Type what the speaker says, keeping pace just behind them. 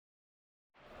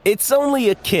It's only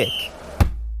a kick,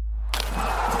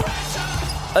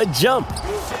 a jump,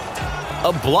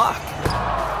 a block.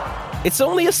 It's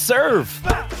only a serve.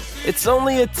 It's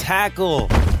only a tackle,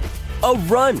 a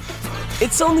run.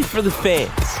 It's only for the fans.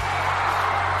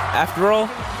 After all,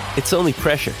 it's only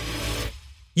pressure.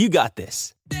 You got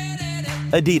this.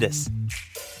 Adidas.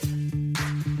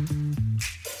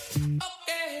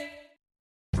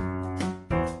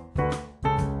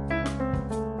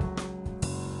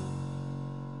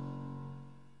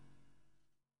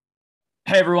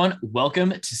 Hey everyone,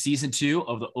 welcome to season 2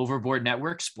 of the Overboard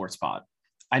Network Sports Pod.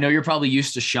 I know you're probably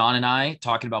used to Sean and I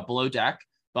talking about Below Deck,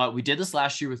 but we did this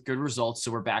last year with good results, so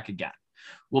we're back again.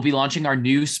 We'll be launching our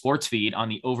new sports feed on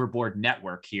the Overboard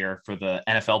Network here for the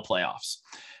NFL playoffs.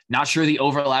 Not sure the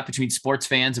overlap between sports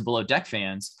fans and Below Deck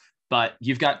fans, but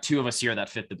you've got two of us here that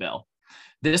fit the bill.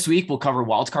 This week, we'll cover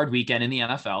wildcard weekend in the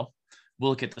NFL.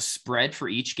 We'll look at the spread for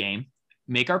each game,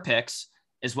 make our picks,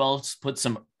 as well as put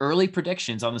some early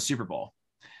predictions on the Super Bowl.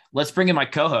 Let's bring in my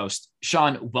co-host.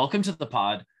 Sean, welcome to the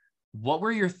pod. What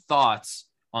were your thoughts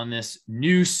on this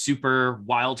new super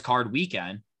wild card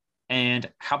weekend? And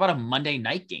how about a Monday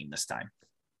night game this time?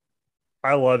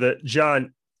 I love it.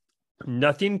 John,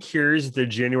 nothing cures the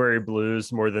January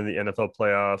blues more than the NFL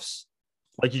playoffs.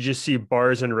 Like, you just see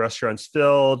bars and restaurants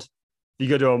filled. You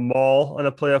go to a mall on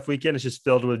a playoff weekend, it's just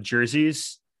filled with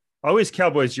jerseys. Always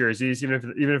Cowboys jerseys, even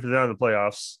if they're not in the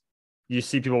playoffs. You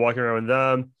see people walking around with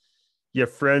them. You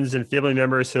have friends and family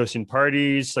members hosting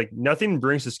parties. Like, nothing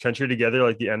brings this country together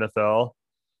like the NFL.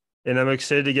 And I'm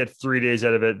excited to get 3 days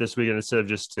out of it this weekend instead of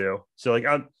just 2. So, like,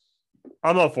 I'm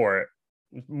all for it.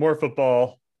 More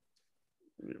football.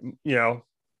 I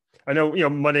know,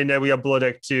 Monday night we have Below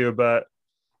Deck too, but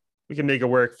we can make it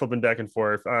work flipping back and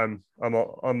forth. I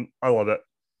love it.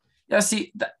 Yeah,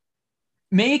 see,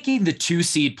 making the 2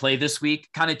 seed play this week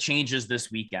kind of changes this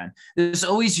weekend. There's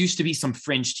always used to be some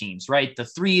fringe teams, right? The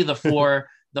 3, the 4,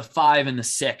 the 5, and the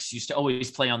 6 used to always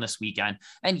play on this weekend.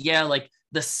 And yeah, like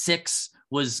the 6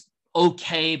 was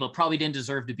okay, but probably didn't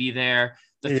deserve to be there.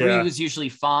 The 3 was usually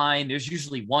fine. There's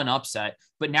usually one upset,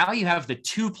 but now you have the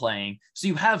 2 playing. So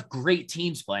you have great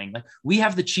teams playing. Like, we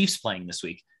have the Chiefs playing this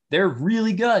week. They're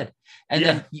really good.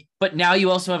 And but now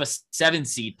you also have a 7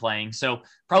 seed playing. So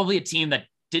probably a team that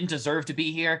didn't deserve to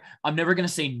be here. I'm never going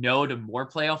to say no to more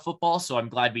playoff football, so I'm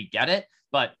glad we get it.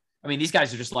 But, I mean, these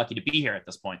guys are just lucky to be here at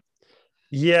this point.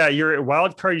 Yeah, your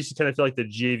wild card used to kind of feel like the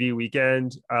JV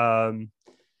weekend.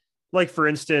 Like, for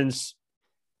instance,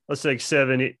 let's say like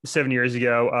 7 years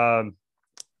ago,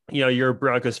 you're a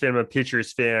Broncos fan, I'm a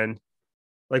Patriots fan.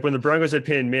 Like, when the Broncos had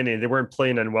Peyton Manning, they weren't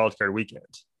playing on wild card weekend.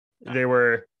 No. They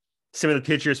were some of the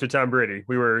Patriots with Tom Brady.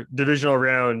 We were divisional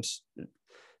round.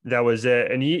 That was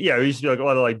it. And it used to be like a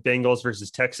lot of like Bengals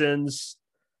versus Texans.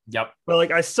 Yep. But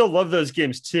like, I still love those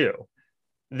games too.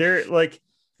 They're like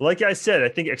I said, I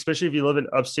think especially if you live in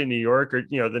upstate New York or,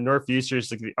 the Northeast or just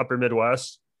like the upper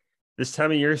Midwest, this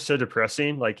time of year is so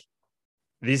depressing. Like,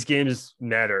 these games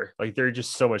matter. Like, they're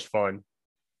just so much fun.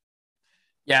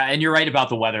 Yeah, and you're right about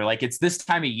the weather. Like, it's this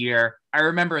time of year. I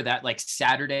remember that like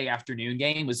Saturday afternoon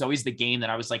game was always the game that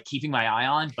I was like keeping my eye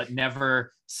on, but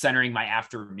never centering my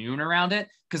afternoon around it,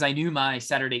 because I knew my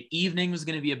Saturday evening was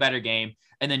going to be a better game,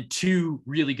 and then 2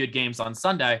 really good games on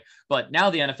Sunday. But now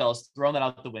the NFL has thrown that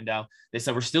out the window. They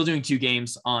said we're still doing 2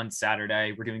 games on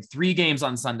Saturday. We're doing 3 games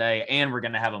on Sunday, and we're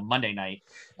going to have a Monday night.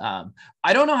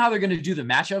 I don't know how they're going to do the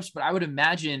matchups, but I would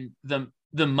imagine the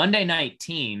Monday night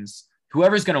teams,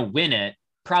 whoever's going to win it,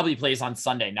 probably plays on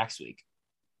Sunday next week.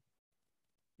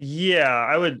 Yeah,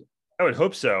 I would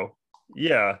hope so.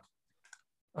 Yeah.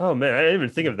 Oh man, I didn't even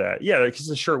think of that. Yeah, because it's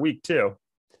a short week too.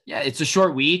 Yeah, it's a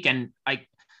short week, and I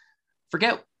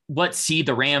forget what seed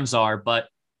the Rams are, but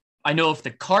I know if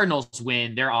the Cardinals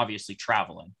win, they're obviously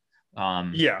traveling.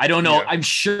 I don't know. Yeah. I'm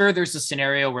sure there's a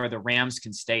scenario where the Rams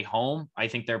can stay home. I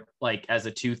think they're like as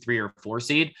a 2, 3, or 4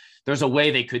 seed. There's a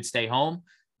way they could stay home.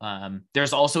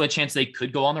 There's also a chance they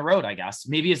could go on the road, I guess.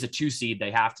 Maybe as a 2 seed, they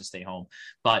have to stay home.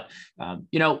 But,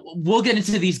 we'll get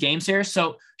into these games here.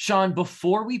 So, Sean,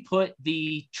 before we put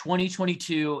the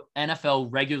 2022 NFL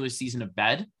regular season to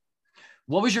bed,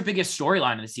 what was your biggest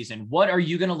storyline of the season? What are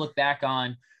you going to look back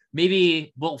on?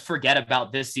 Maybe we'll forget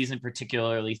about this season,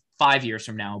 particularly 5 years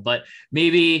from now, but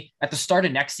maybe at the start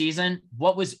of next season,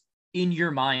 what was in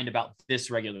your mind about this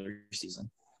regular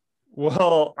season?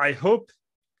 Well, I hope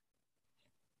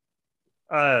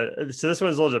so this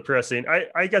one's a little depressing.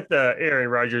 I got the Aaron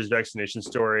Rodgers vaccination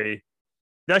story.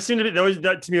 That seemed to be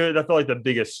that to me that felt like the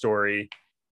biggest story.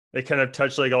 It kind of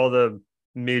touched like all the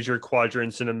major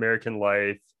quadrants in American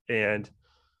life, and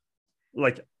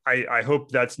like I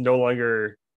hope that's no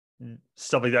longer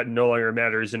stuff like that no longer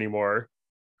matters anymore.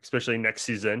 especially next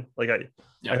season. Like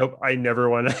I hope I never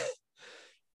want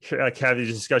to like have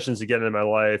these discussions again in my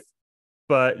life.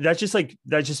 But that just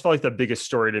felt like the biggest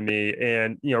story to me.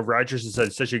 And, Rodgers has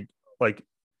had such a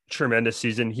tremendous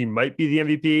season. He might be the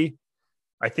MVP.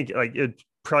 I think it's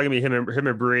probably gonna be him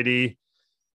and Brady.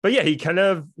 But yeah,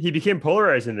 he became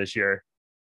polarizing this year.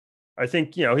 I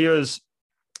think,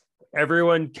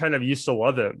 everyone kind of used to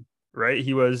love him, right?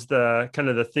 He was the kind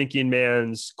of the thinking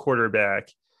man's quarterback.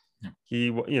 He,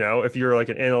 if you're like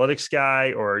an analytics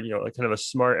guy or, like kind of a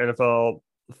smart NFL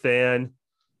fan,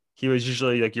 he was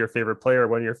usually like your favorite player,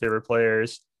 one of your favorite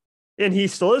players. And he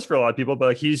still is for a lot of people, but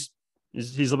like he's a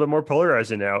little bit more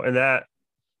polarizing now. And that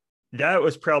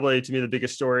was probably, to me, the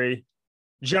biggest story.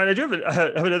 John, I do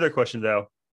have another question though.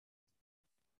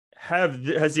 Has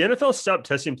the NFL stopped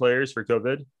testing players for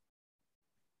COVID?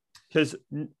 Because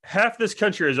half this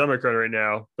country is Omicron right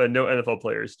now, but no NFL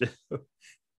players do.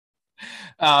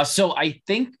 So I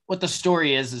think what the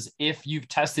story is if you've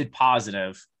tested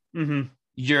positive,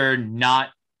 you're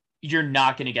not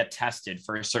going to get tested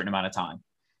for a certain amount of time.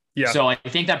 Yeah. So I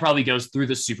think that probably goes through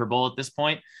the Super Bowl at this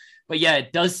point. But yeah,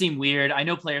 it does seem weird. I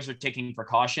know players are taking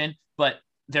precaution, but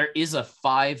there is a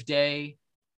 5-day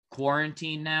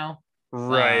quarantine now.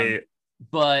 Right.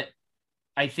 But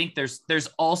I think there's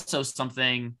also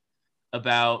something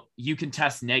about you can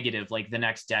test negative like the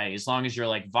next day, as long as your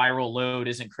like viral load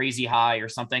isn't crazy high or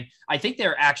something. I think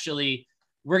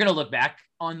we're going to look back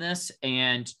on this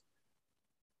and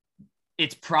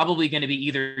it's probably going to be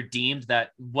either deemed that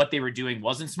what they were doing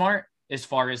wasn't smart as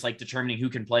far as like determining who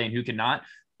can play and who cannot,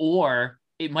 or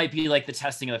it might be like the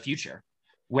testing of the future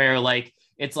where like,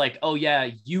 it's like, oh yeah,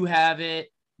 you have it,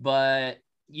 but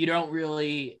you don't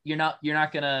really, you're not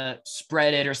going to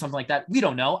spread it or something like that. We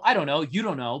don't know. I don't know. You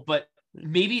don't know, but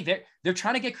maybe they're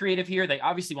trying to get creative here. They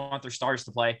obviously want their stars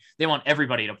to play. They want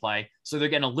everybody to play. So they're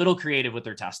getting a little creative with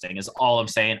their testing is all I'm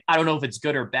saying. I don't know if it's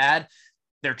good or bad.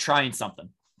 They're trying something.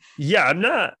 Yeah. I'm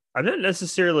not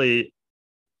necessarily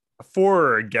for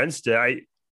or against it.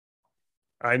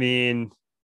 I mean,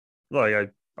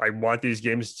 like I want these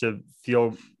games to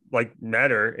feel like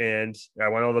matter and I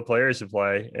want all the players to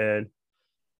play. And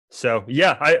so,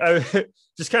 yeah, I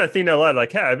just kind of thinking out loud,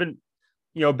 like, hey, I've been,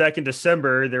 back in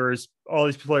December, there was all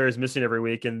these players missing every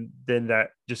week, and then that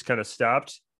just kind of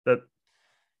stopped. But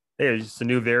hey, it's a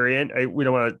new variant. We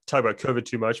don't want to talk about COVID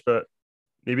too much, but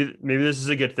maybe this is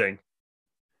a good thing.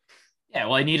 Yeah,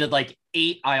 well, I needed like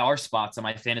 8 IR spots on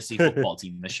my fantasy football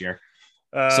team this year.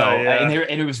 And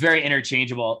it was very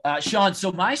interchangeable. Sean,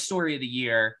 so my story of the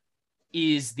year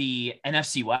is the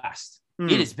NFC West.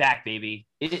 It is back, baby.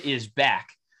 It is back.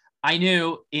 I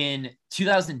knew in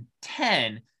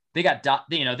 2010 they got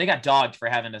dogged for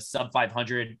having a sub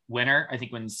 500 winner. I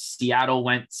think when Seattle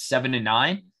went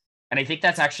 7-9, and I think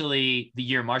that's actually the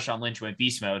year Marshawn Lynch went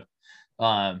beast mode.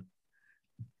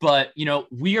 But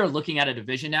we are looking at a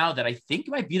division now that I think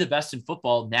might be the best in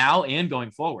football now and going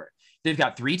forward. They've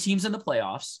got 3 teams in the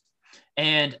playoffs,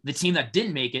 and the team that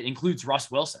didn't make it includes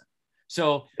Russ Wilson.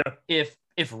 So if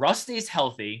Russ stays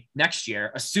healthy next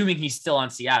year, assuming he's still on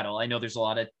Seattle, I know there's a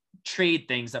lot of trade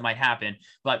things that might happen,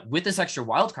 but with this extra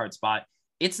wildcard spot,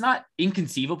 it's not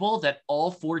inconceivable that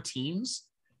all 4 teams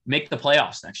make the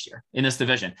playoffs next year in this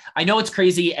division. I know it's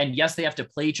crazy. And yes, they have to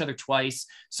play each other twice.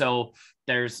 So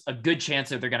there's a good chance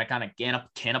that they're going to kind of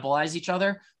cannibalize each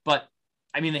other. But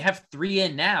I mean, they have 3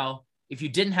 in now. If you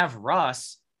didn't have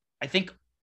Russ, I think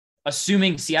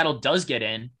assuming Seattle does get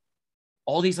in,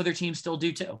 all these other teams still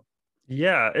do too.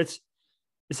 Yeah. It's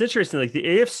interesting. Like the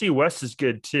AFC West is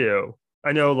good too.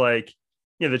 I know,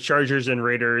 the Chargers and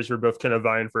Raiders were both kind of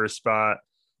vying for a spot.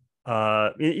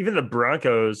 Even the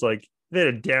Broncos, they had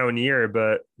a down year,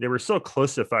 but they were so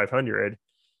close to 500.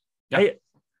 Yeah.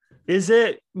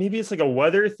 Maybe it's like a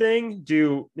weather thing?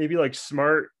 Do maybe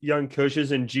smart young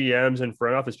coaches and GMs and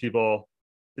front office people,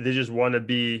 they just want to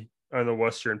be on the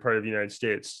western part of the United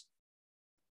States?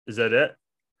 Is that it?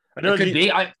 I know it could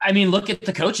be. I mean, look at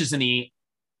the coaches in the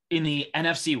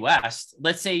NFC West.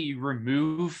 Let's say you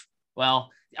remove. Well,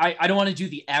 I don't want to do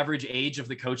the average age of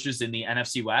the coaches in the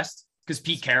NFC West because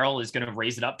Pete Carroll is going to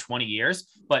raise it up 20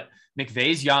 years, but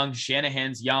McVay's young,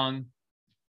 Shanahan's young,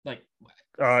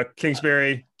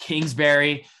 Kingsbury,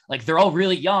 they're all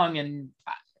really young. And,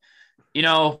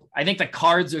 I think the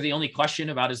Cards are the only question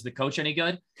about, is the coach any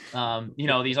good?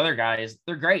 These other guys,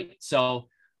 they're great. So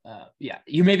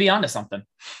you may be onto something.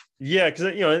 Yeah, because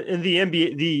in the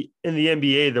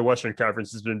NBA, the Western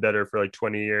Conference has been better for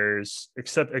 20 years,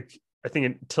 except I think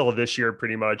until this year,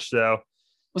 pretty much. So,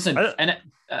 listen,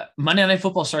 Monday Night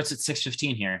Football starts at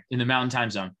 6:15 here in the Mountain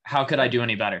Time Zone. How could I do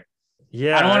any better?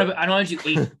 Yeah, I don't want to do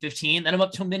 8:15. Then I'm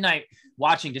up till midnight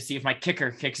watching to see if my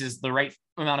kicker kicks the right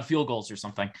amount of field goals or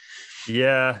something.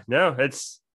 Yeah, no,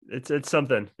 it's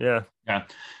something. Yeah. Yeah.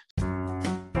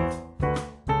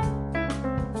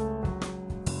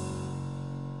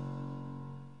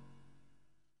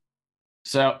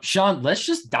 So, Sean, let's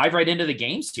just dive right into the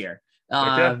games here.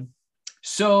 Okay.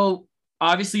 So,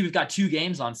 obviously, we've got 2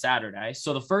 games on Saturday.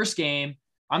 So, the first game,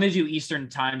 I'm going to do Eastern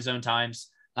time zone times.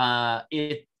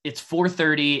 It's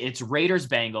 4:30. It's Raiders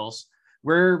Bengals.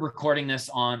 We're recording this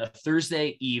on a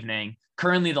Thursday evening.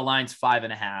 Currently, the line's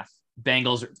 5.5.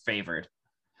 Bengals are favored.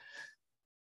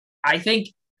 I think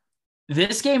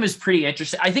this game is pretty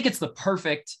interesting. I think it's the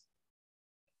perfect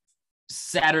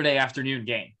Saturday afternoon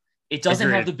game. It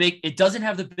doesn't have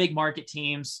the big market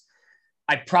teams.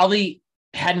 I probably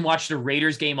hadn't watched a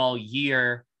Raiders game all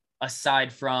year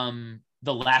aside from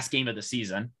the last game of the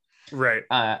season. Right.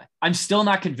 I'm still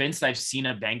not convinced I've seen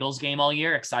a Bengals game all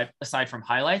year aside from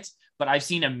highlights, but I've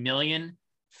seen 1,000,000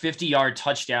 50-yard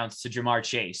touchdowns to Ja'Marr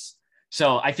Chase.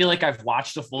 So I feel like I've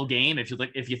watched a full game if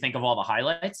you think of all the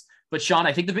highlights. But Sean,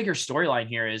 I think the bigger storyline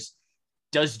here is,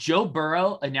 does Joe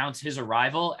Burrow announce his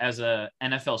arrival as a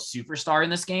NFL superstar in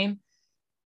this game?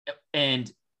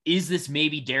 And is this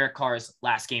maybe Derek Carr's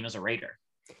last game as a Raider?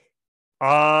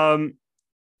 I'm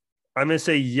going to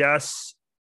say yes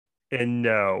and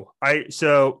no.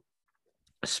 So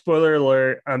spoiler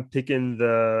alert, I'm picking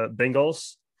the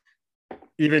Bengals,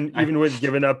 even with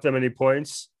giving up that many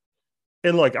points.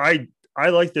 And look, I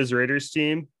like this Raiders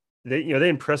team. They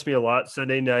impressed me a lot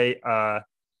Sunday night.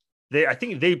 I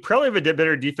think they probably have a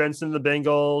better defense than the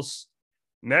Bengals.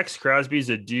 Max Crosby's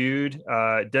a dude.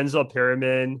 Denzel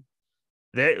Perryman.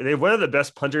 They have one of the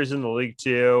best punters in the league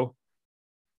too.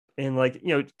 And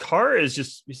Carr is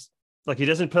just he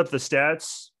doesn't put up the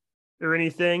stats or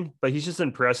anything, but he's just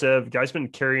impressive. Guy's been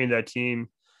carrying that team.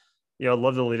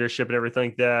 Love the leadership and everything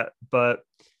like that. But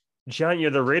John,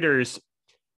 the Raiders,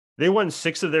 they won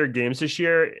 6 of their games this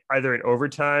year, either in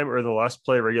overtime or the last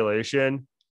play of regulation.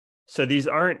 So these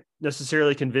aren't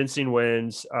necessarily convincing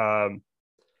wins.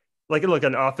 Look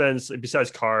on offense,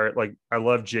 besides Carr, I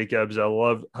love Jacobs. I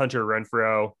love Hunter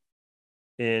Renfrow.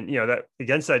 And, that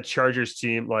against that Chargers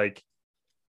team,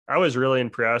 I was really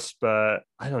impressed, but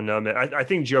I don't know, man. I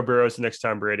think Joe Burrow is the next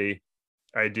Tom Brady.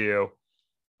 I do.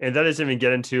 And that doesn't even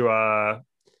get into,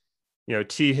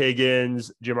 T.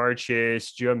 Higgins, Ja'Marr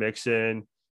Chase, Joe Mixon,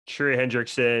 Trey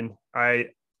Hendrickson. I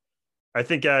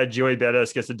think Joey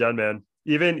Bettis gets it done, man.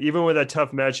 Even with a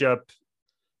tough matchup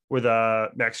with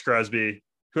Max Crosby,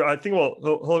 who I think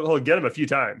he'll get him a few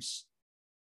times,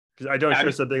 because I don't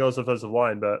trust the Bengals offensive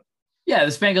line. But yeah,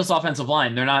 this Bengals offensive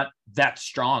line, they're not that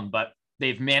strong, but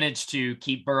they've managed to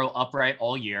keep Burrow upright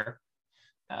all year.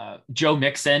 Joe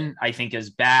Mixon, I think, is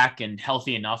back and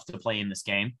healthy enough to play in this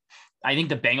game. I think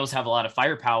the Bengals have a lot of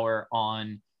firepower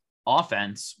on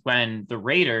offense when the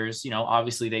Raiders,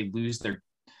 obviously they lose their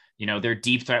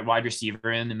deep threat wide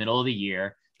receiver in the middle of the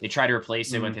year. They try to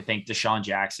replace it with, I think, Deshaun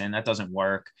Jackson. That doesn't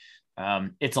work.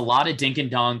 It's a lot of dink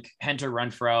and dunk. Hunter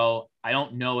Renfrow. I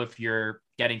don't know if you're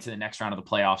getting to the next round of the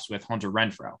playoffs with Hunter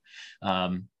Renfrow.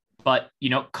 But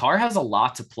Carr has a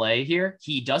lot to play here.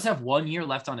 He does have 1 year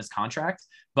left on his contract,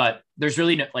 but there's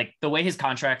really no, the way his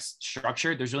contract's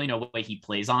structured, there's really no way he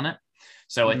plays on it.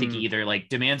 So I think he either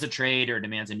demands a trade or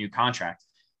demands a new contract.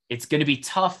 It's going to be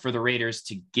tough for the Raiders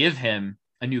to give him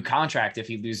a new contract if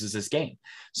he loses this game.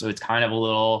 So it's kind of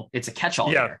it's a catch-all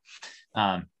here.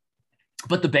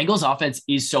 But the Bengals offense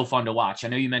is so fun to watch. I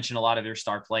know you mentioned a lot of their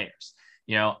star players.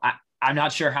 I'm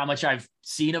not sure how much I've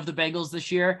seen of the Bengals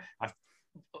this year,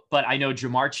 but I know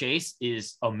Ja'Marr Chase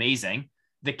is amazing.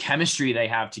 The chemistry they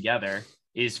have together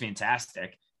is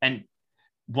fantastic. And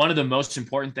one of the most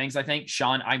important things, I think,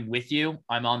 Sean, I'm with you.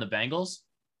 I'm on the Bengals.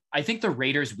 I think the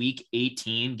Raiders week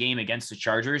 18 game against the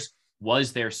Chargers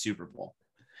was their Super Bowl.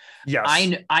 Yes.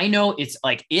 I know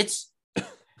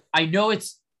I know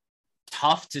it's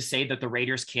tough to say that the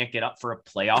Raiders can't get up for a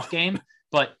playoff game,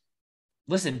 but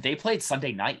listen, they played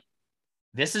Sunday night.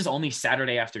 This is only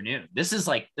Saturday afternoon. This is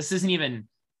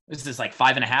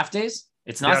 5.5 days.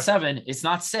 It's not 7. It's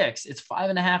not 6. It's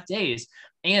 5.5 days.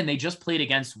 And they just played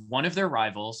against one of their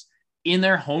rivals in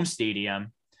their home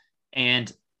stadium.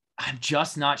 And I'm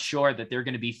just not sure that they're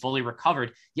going to be fully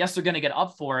recovered. Yes, they're going to get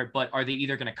up for it, but are they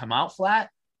either going to come out flat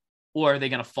or are they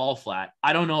going to fall flat?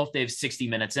 I don't know if they have 60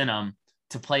 minutes in them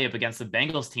to play up against the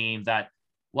Bengals team that,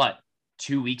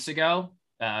 2 weeks ago,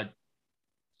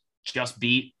 just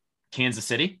beat Kansas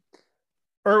City.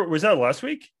 Or was that last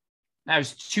week?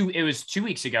 It was 2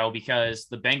 weeks ago, because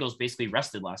the Bengals basically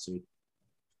rested last week.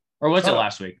 Or was it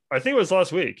last week? I think it was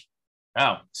last week.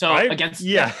 Oh, so I think,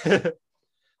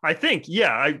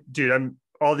 I'm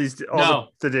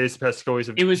the days past couple weeks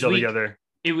have gelled together.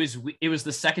 It was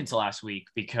the second to last week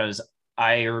because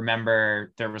I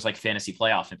remember there was like fantasy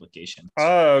playoff implications.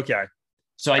 Oh, okay.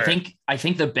 So I think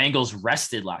the Bengals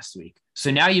rested last week.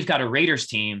 So now you've got a Raiders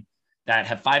team that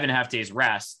had 5.5 days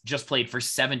rest, just played for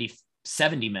 70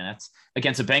 minutes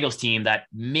against a Bengals team that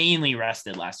mainly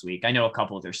rested last week. I know a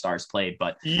couple of their stars played,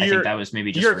 but I think that was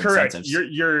maybe just you're correct.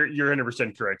 You're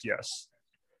 100% correct. Yes.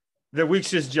 The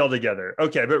weeks just gel together.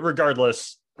 Okay. But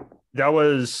regardless, that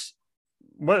was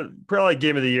probably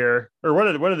game of the year or one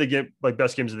of the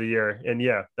best games of the year. And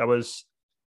yeah,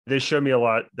 they showed me a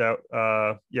lot that,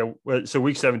 so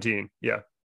week 17. Yeah.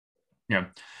 Yeah.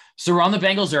 So we're on the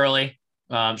Bengals early.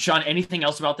 Sean, anything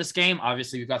else about this game?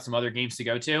 Obviously we've got some other games to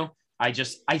go to. I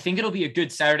think it'll be a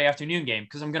good Saturday afternoon game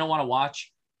because I'm going to want to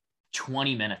watch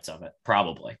 20 minutes of it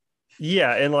probably.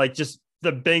 Yeah. And like just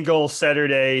the Bengals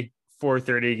Saturday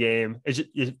 4:30 game.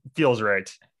 It feels right.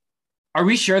 Are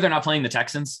we sure they're not playing the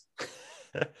Texans?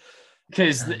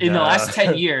 Because in the last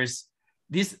 10 years,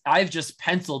 I've just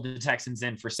penciled the Texans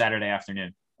in for Saturday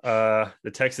afternoon.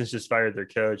 The Texans just fired their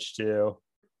coach too.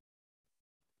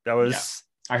 That was.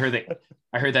 Yeah.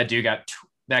 I heard that dude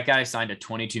that guy signed a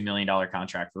 $22 million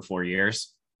contract for 4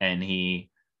 years, and he's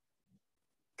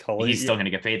still going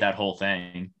to get paid that whole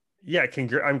thing. Yeah,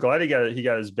 I'm glad he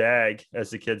got his bag,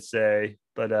 as the kids say.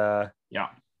 But yeah,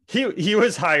 he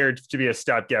was hired to be a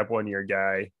stopgap 1 year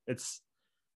guy. It's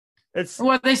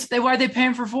why are they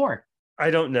paying for 4?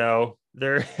 I don't know.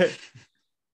 They're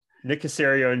Nick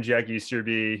Caserio and Jack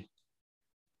Easterby.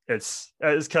 It's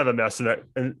kind of a mess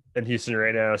in Houston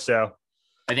right now. So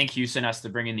I think Houston has to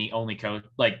bring in the only coach,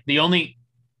 like the only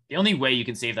way you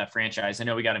can save that franchise. I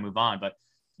know we got to move on, but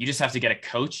you just have to get a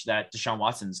coach that Deshaun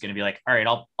Watson is going to be like, all right,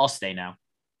 I'll stay now.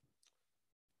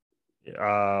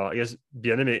 I guess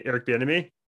Eric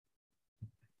Bieniemy,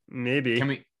 maybe.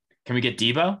 Can we get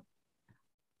Debo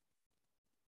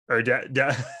or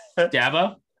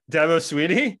Dabo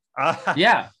Sweeney?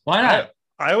 Yeah, why not?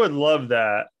 I would love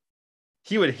that.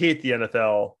 He would hate the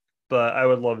NFL, but I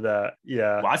would love that.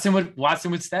 Yeah,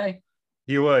 Watson would stay.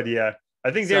 He would, yeah.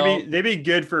 I think they'd be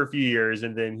good for a few years,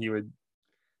 and then he would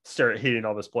start hating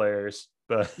all his players.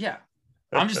 But yeah,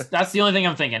 that's the only thing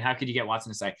I'm thinking. How could you get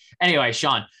Watson to stay? Anyway,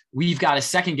 Sean, we've got a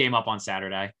second game up on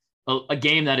Saturday, a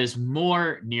game that is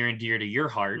more near and dear to your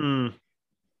heart.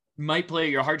 Might play at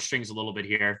your heartstrings a little bit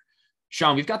here.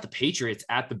 Sean, we've got the Patriots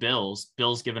at the Bills.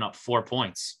 Bills giving up 4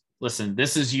 points. Listen,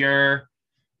 this is you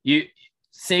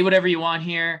say whatever you want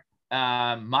here.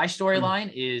 My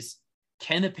storyline is,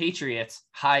 can the Patriots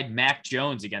hide Mac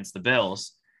Jones against the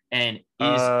Bills? And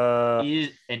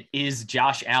is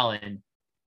Josh Allen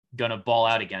gonna ball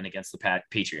out again against the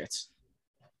Patriots?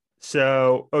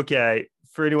 So, okay,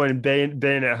 for anyone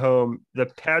betting at home, the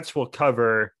Pats will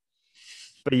cover,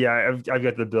 but yeah, I've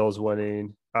got the Bills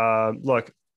winning.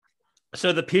 Look,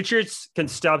 so the Patriots can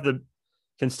stop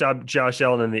Josh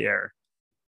Allen in the air.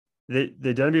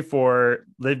 They've done it before.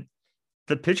 The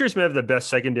Patriots may have the best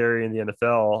secondary in the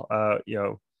NFL.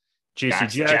 J.C.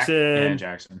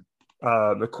 Jackson.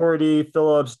 McCourty,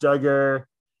 Phillips, Duggar,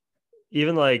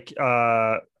 even like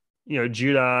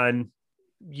Judon,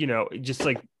 just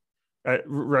like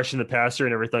rushing the passer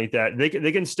and everything like that.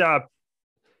 They can stop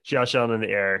Josh Allen in the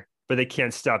air, but they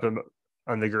can't stop him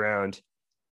on the ground.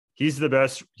 He's the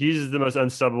best. He's the most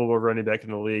unstoppable running back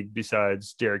in the league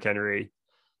besides Derrick Henry,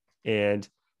 and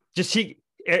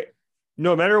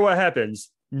no matter what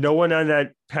happens, no one on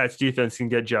that Pats defense can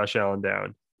get Josh Allen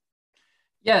down.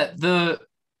 Yeah, the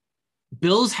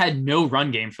Bills had no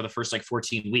run game for the first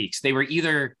 14 weeks. They were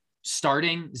either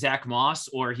starting Zach Moss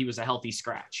or he was a healthy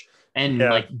scratch. And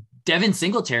Devin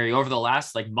Singletary over the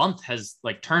last month has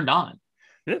turned on.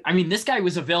 Yeah. I mean, this guy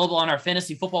was available on our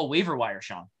fantasy football waiver wire,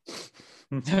 Sean.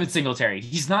 Devin Singletary.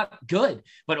 He's not good,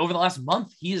 but over the last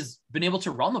month, he has been able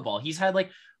to run the ball. He's had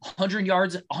 100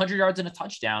 yards and a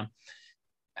touchdown.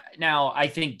 Now, I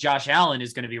think Josh Allen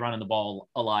is going to be running the ball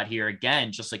a lot here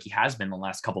again, just like he has been the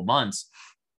last couple months.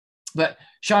 But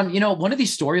Sean, one of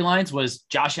these storylines was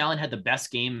Josh Allen had the best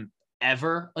game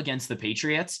ever against the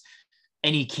Patriots,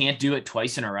 and he can't do it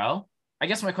twice in a row. I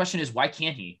guess my question is, why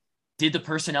can't he? Did the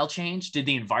personnel change? Did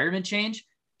the environment change?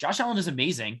 Josh Allen is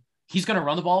amazing. He's going to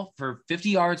run the ball for 50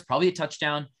 yards, probably a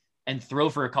touchdown, and throw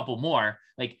for a couple more.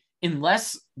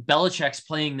 Unless Belichick's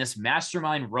playing this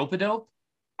mastermind rope-a-dope,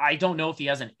 I don't know if he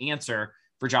has an answer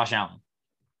for Josh Allen.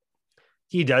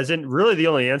 He doesn't. Really, the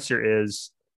only answer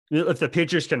is if the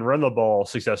Patriots can run the ball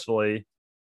successfully,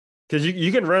 because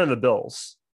you can run on the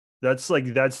Bills. That's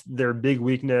their big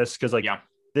weakness. Because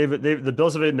the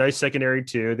Bills have a nice secondary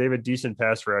too. They have a decent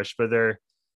pass rush, but they're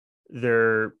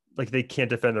they can't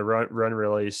defend the run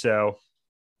really. So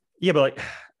Yeah, but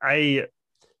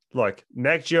look,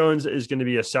 Mac Jones is going to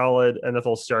be a solid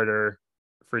NFL starter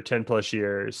for 10 plus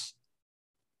years.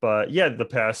 But yeah, the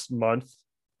past month,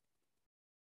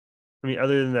 I mean,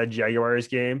 other than that Jaguars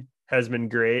game, has been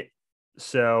great.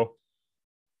 So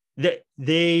I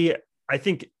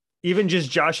think even just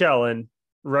Josh Allen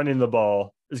running the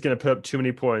ball is going to put up too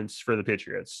many points for the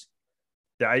Patriots.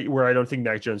 Where I don't think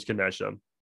Mac Jones can match them.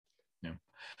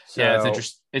 Yeah, so,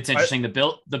 it's interesting.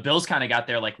 The Bills kind of got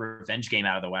their like revenge game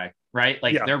out of the way, right?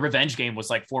 Like their revenge game was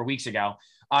like 4 weeks ago.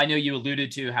 I know you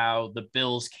alluded to how the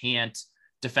Bills can't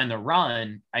defend the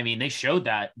run. I mean, they showed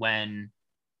that when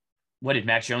did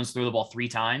Mac Jones throw the ball 3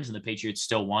 times and the Patriots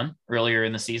still won earlier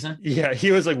in the season? Yeah,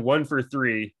 he was like 1 for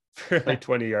 3 for like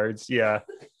 20 yards. Yeah,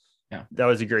 that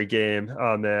was a great game.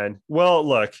 Oh man. Well,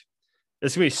 look,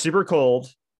 it's gonna be super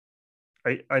cold.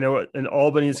 I know in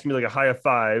Albany it's gonna be like a high of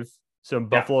 5. So in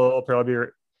Buffalo will probably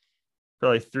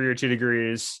 3 or 2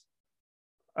 degrees.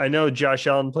 I know Josh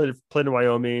Allen played in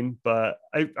Wyoming, but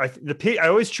I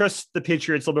always trust the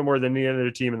Patriots a little bit more than any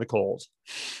other team in the cold.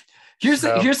 Here's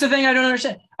the thing I don't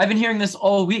understand. I've been hearing this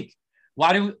all week.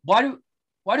 Why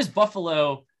does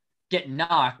Buffalo get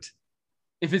knocked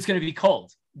if it's going to be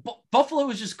cold? Buffalo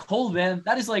is just cold, man.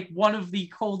 That is like one of the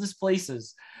coldest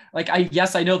places. Like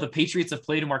I know the Patriots have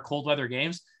played in more cold weather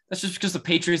games. That's just because the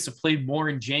Patriots have played more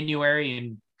in January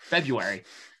and February.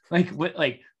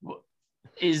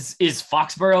 Is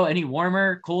Foxborough any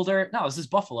warmer, colder? No, this is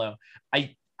Buffalo.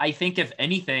 I think if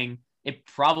anything, it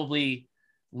probably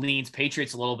leans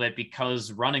Patriots a little bit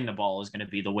because running the ball is going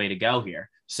to be the way to go here.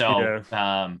 So, it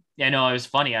was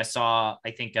funny. I saw,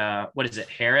 I think,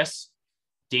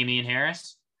 Damian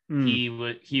Harris.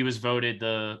 He was voted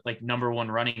the number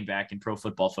 1 running back in Pro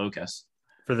Football Focus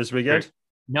for this weekend.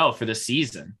 For the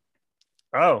season.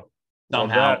 Oh,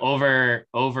 somehow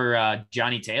over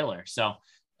Johnny Taylor. So,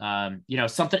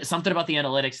 something about the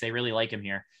analytics. They really like him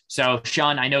here. So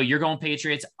Sean, I know you're going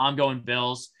Patriots. I'm going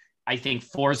Bills. I think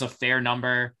 4 is a fair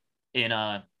number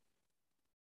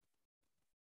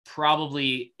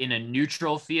probably in a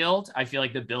neutral field. I feel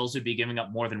like the Bills would be giving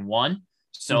up more than 1.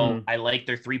 So I like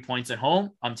their 3 points at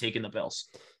home. I'm taking the Bills.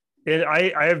 And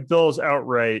I have Bills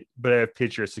outright, but I have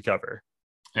Patriots to cover.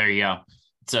 There you go.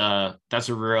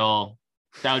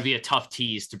 That would be a tough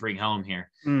tease to bring home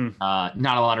here. Not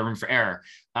a lot of room for error.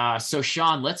 So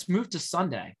Sean, let's move to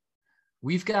Sunday.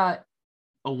 We've got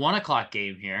a 1:00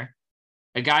 game here.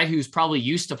 A guy who's probably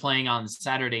used to playing on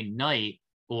Saturday night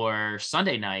or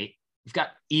Sunday night. We've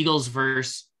got Eagles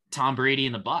versus Tom Brady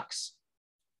and the Bucks.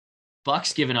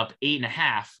 Bucks giving up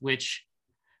 8.5, which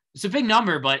is a big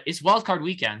number, but it's wild card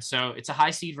weekend. So it's a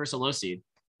high seed versus a low seed.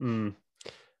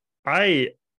 I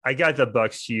got the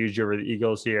Bucks huge over the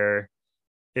Eagles here.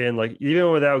 And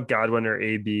even without Godwin or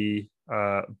AB,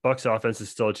 Bucks offense is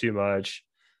still too much.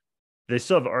 They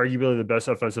still have arguably the best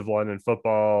offensive line in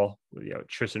football.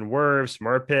 Tristan Wirfs,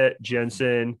 Marpet,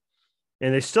 Jensen,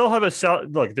 and they still have a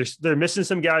solid. Look, they're missing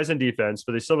some guys on defense,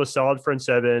 but they still have a solid front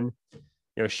seven.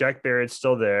 Shaq Barrett's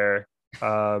still there.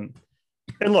 And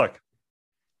look,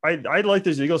 I like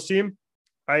this Eagles team.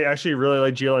 I actually really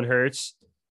like Jalen Hurts,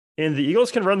 and the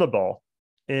Eagles can run the ball,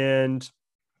 and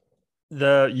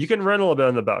you can run a little bit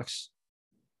on the Bucks.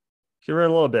 You can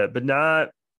run a little bit, but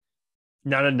not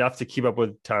enough to keep up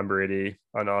with Tom Brady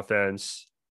on offense.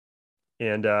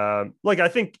 And I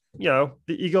think the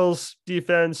Eagles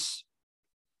defense.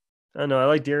 I don't know. I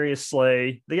like Darius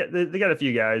Slay. They got a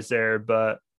few guys there,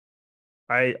 but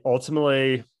I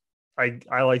ultimately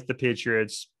like the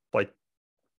Patriots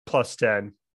plus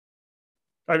 10.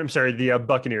 I'm sorry, the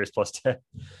Buccaneers plus 10.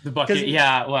 The Buccaneers,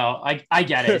 yeah. Well, I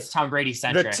get it. It's Tom Brady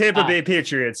centric. The Tampa Bay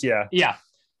Patriots, yeah. Yeah.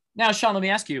 Now, Sean, let me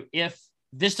ask you: if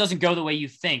this doesn't go the way you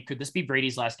think, could this be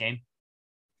Brady's last game?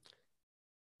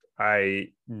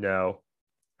 No.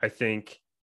 I think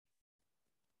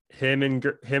him and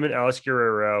Alex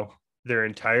Guerrero, their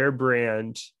entire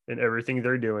brand and everything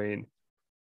they're doing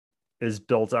is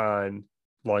built on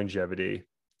longevity,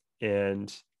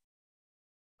 and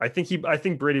I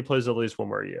think Brady plays at least one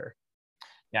more year.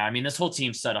 Yeah, I mean, this whole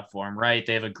team's set up for him, right?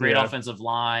 They have a great offensive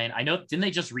line. I know, didn't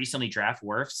they just recently draft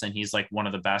Wirfs, and he's one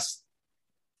of the best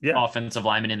offensive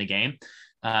linemen in the game.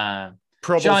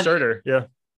 Pro Bowl starter, yeah.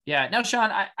 Yeah. Now,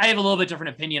 Sean, I have a little bit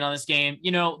different opinion on this game.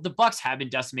 The Bucks have been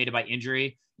decimated by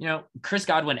injury. Chris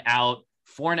Godwin out,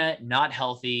 Fournette not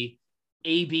healthy,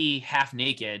 AB half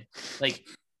naked.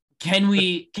 Can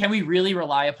we really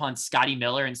rely upon Scotty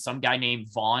Miller and some guy named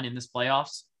Vaughn in this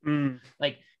playoffs?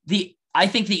 I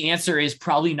think the answer is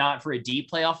probably not for a deep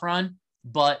playoff run,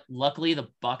 but luckily the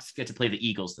Bucks get to play the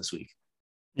Eagles this week.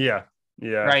 Yeah.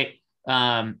 Yeah. Right.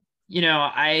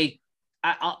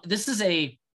 This is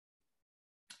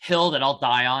hill that I'll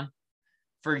die on.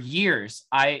 For years,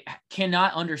 I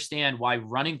cannot understand why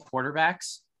running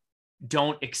quarterbacks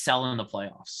don't excel in the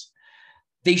playoffs.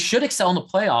 They should excel in the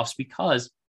playoffs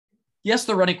because, yes,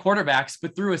 they're running quarterbacks,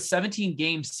 but through a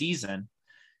 17-game season,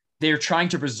 they're trying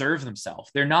to preserve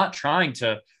themselves. They're not trying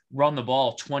to run the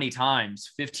ball 20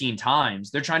 times, 15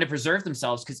 times. They're trying to preserve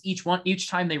themselves because each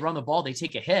time they run the ball, they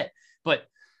take a hit. But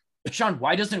Sean,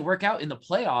 why doesn't it work out in the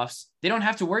playoffs? They don't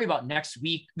have to worry about next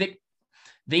week.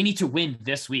 They need to win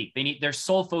this week. Their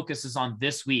sole focus is on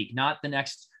this week, not the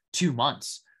next 2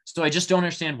 months. So I just don't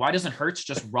understand, why doesn't Hurts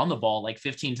just run the ball like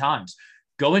 15 times?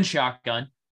 Go in shotgun.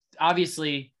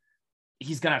 Obviously,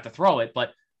 he's going to have to throw it,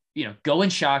 but go in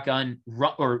shotgun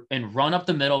and run up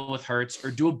the middle with Hurts,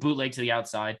 or do a bootleg to the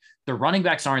outside. The running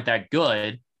backs aren't that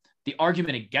good. The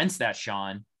argument against that,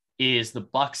 Sean, is the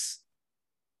Bucs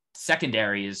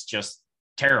secondary is just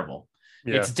terrible.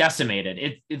 Yeah. It's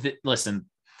decimated. Listen,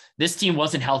 this team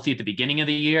wasn't healthy at the beginning of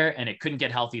the year, and it couldn't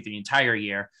get healthy the entire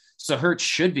year. So Hurts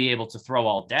should be able to throw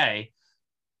all day.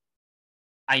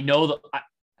 I know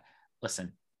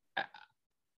listen,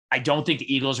 I don't think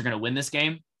the Eagles are going to win this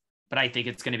game, but I think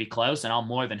it's going to be close, and I'll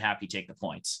more than happy take the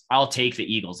points. I'll take the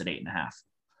Eagles at 8.5.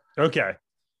 Okay.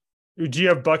 Do you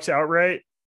have Bucs outright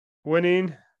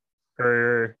winning,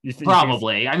 or you think?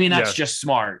 Probably. I mean, that's just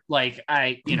smart. Like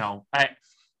I'm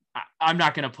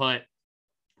not going to put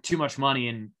too much money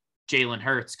in Jalen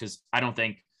Hurts because I don't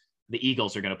think the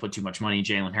Eagles are going to put too much money in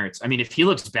Jalen Hurts. I mean, if he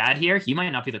looks bad here, he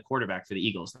might not be the quarterback for the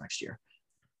Eagles next year.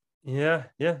 Yeah.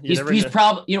 He's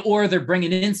probably, or they're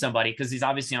bringing in somebody because he's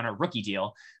obviously on a rookie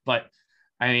deal. But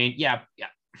I mean, yeah.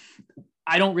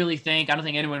 I don't think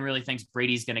anyone really thinks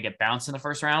Brady's going to get bounced in the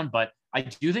first round, but I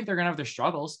do think they're going to have their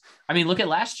struggles. I mean, look at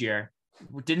last year.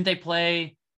 Didn't they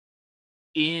play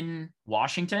in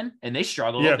Washington and they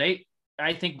struggled? Yeah.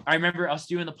 I remember us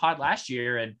doing the pod last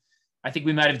year, and I think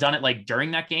we might've done it like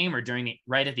during that game or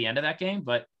right at the end of that game,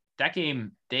 but that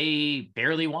game they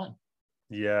barely won.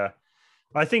 Yeah.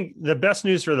 I think the best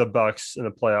news for the Bucs in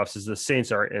the playoffs is the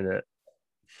Saints aren't in it.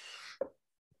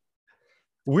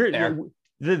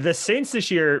 The Saints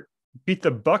this year beat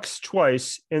the Bucs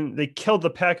twice, and they killed the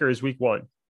Packers week 1.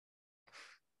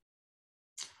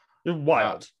 They're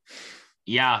wild.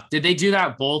 Yeah. Did they do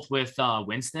that both with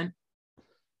Winston?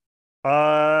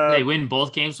 They win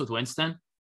both games with Winston.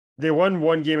 They won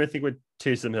one game, I think, with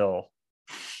Taysom Hill.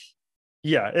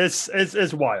 Yeah,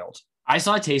 it's wild. I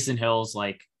saw Taysom Hill's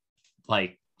like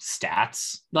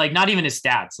stats, like not even his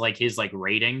stats, like his like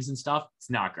ratings and stuff. It's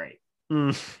not great.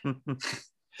 Right.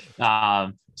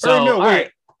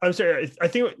 I'm sorry. I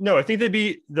think they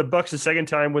beat the Bucs the second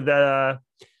time with that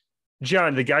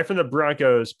John, the guy from the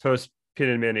Broncos post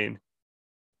Peyton Manning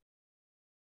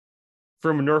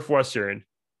from Northwestern.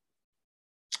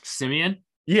 Simeon?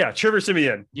 Yeah, Trevor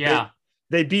Simeon. Yeah.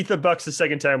 They beat the Bucs the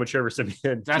second time with Trevor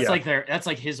Simeon. That's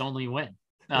like his only win.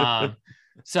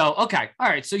 So okay. All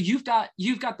right. So you've got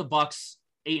the Bucs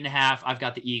 8.5. I've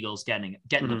got the Eagles getting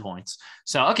the points.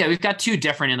 So okay, we've got two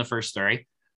different in the first three.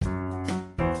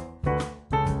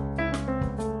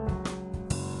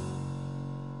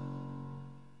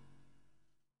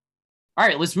 All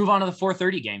right, let's move on to the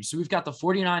 4:30 game. So we've got the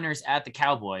 49ers at the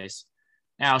Cowboys.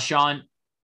 Now, Sean,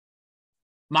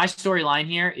 my storyline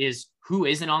here is who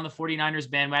isn't on the 49ers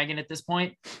bandwagon at this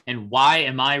point, and why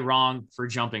am I wrong for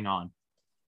jumping on?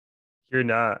 You're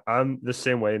not. I'm the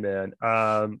same way, man.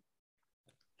 I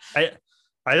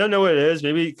don't know what it is.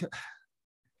 Maybe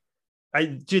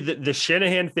the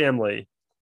Shanahan family,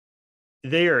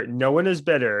 no one is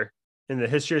better in the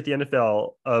history of the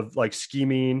NFL of like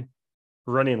scheming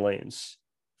running lanes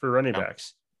for running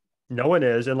backs. No one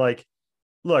is. And like,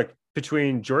 look,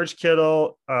 between George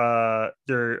Kittle,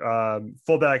 their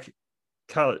fullback,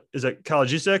 Kyle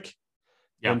Juszczyk,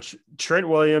 and Trent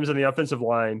Williams on the offensive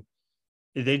line,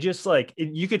 they just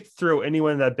you could throw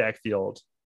anyone in that backfield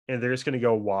and they're just going to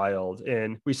go wild.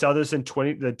 And we saw this in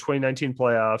the 2019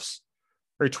 playoffs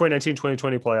or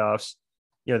 2019-2020 playoffs.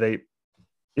 They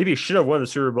maybe should have won the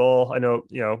Super Bowl. I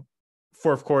know,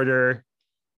 fourth quarter,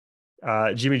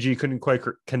 Jimmy G couldn't quite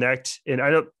connect. And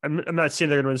I'm not saying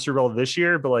they're going to win the Super Bowl this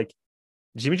year, but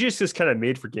Jimmy G is just kind of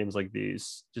made for games like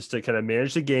these, just to kind of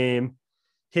manage the game,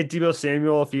 hit Deebo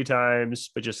Samuel a few times,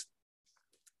 but just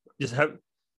have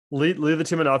lead the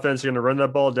team in offense. They're going to run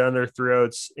that ball down their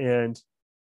throats. And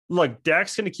look,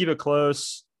 Dak's going to keep it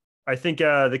close. I think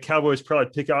the Cowboys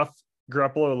probably pick off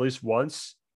Garoppolo at least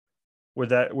once with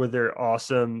their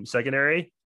awesome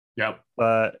secondary. Yep.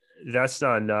 But that's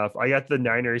not enough. I got the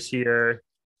Niners here.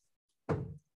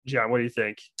 John, what do you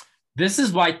think? This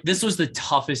is why this was the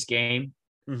toughest game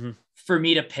for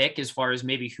me to pick as far as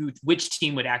maybe which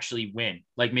team would actually win.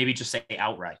 Like maybe just say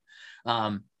outright.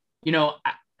 You know,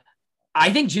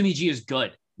 I think Jimmy G is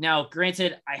good. Now,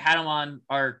 granted, I had him on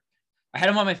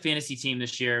my fantasy team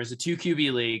this year. It was a 2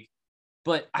 QB league,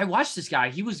 but I watched this guy.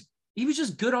 He was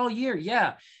just good all year.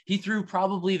 Yeah, he threw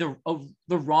probably the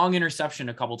wrong interception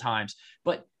a couple times,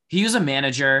 but he was a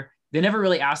manager. They never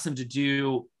really asked him to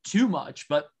do too much,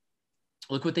 but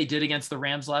look what they did against the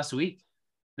Rams last week.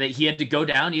 That he had to go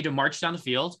down, he had to march down the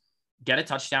field, get a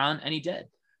touchdown, and he did.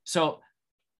 So,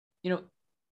 you know,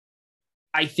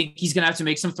 I think he's going to have to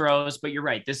make some throws, but you're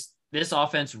right. This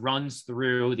offense runs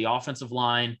through the offensive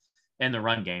line and the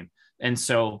run game. And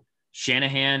so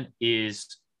Shanahan is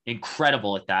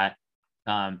incredible at that.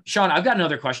 Sean, I've got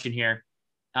another question here.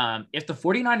 If the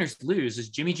 49ers lose, is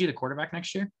Jimmy G the quarterback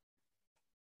next year?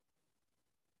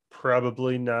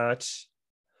 Probably not.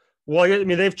 Well, I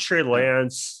mean, they've traded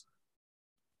Lance,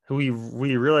 who we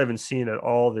really haven't seen at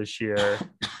all this year.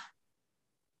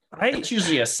 It's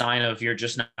usually a sign of you're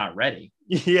just not ready.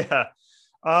 Yeah.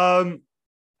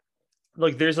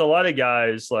 Look, there's a lot of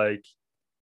guys like,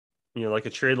 you know, like a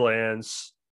Trey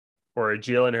Lance or a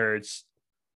Jalen Hurts,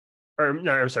 or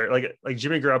no, I'm sorry, like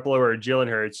Jimmy Garoppolo or Jalen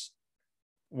Hurts,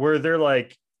 where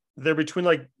they're between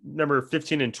like number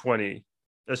 15 and 20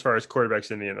 as far as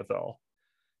quarterbacks in the NFL.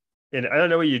 And I don't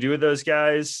know what you do with those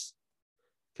guys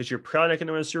because you're probably not going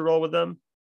to win a Super Bowl with them.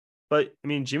 But I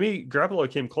mean, Jimmy Garoppolo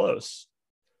came close.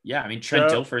 Yeah, I mean,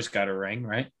 Trent Dilfer's got a ring,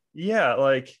 right? Yeah,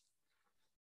 like,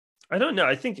 I don't know.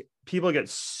 I think people get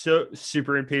so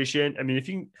super impatient. I mean, if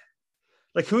you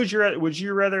like, would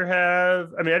you rather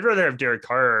have? I mean, I'd rather have Derek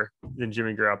Carr than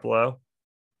Jimmy Garoppolo.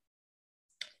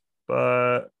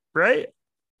 But right?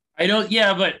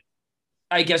 But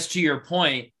I guess to your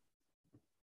point,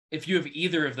 if you have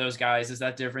either of those guys, is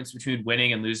that difference between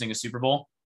winning and losing a Super Bowl?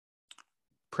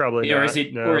 Probably not.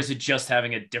 No. Or is it just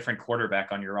having a different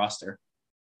quarterback on your roster?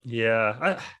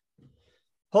 Yeah.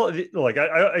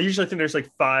 I usually think there's like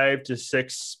 5 to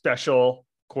 6 special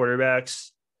quarterbacks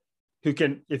who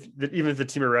can, even if the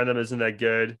team around them isn't that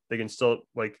good, they can still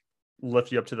like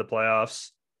lift you up to the playoffs.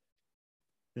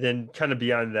 Then kind of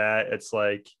beyond that, it's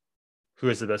like, who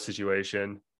is the best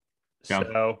situation? Yeah.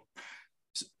 So,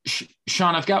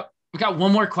 Sean, I've got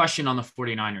one more question on the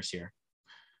 49ers here.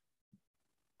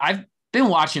 I've been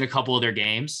watching a couple of their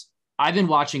games. I've been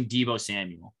watching Deebo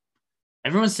Samuel.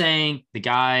 Everyone's saying the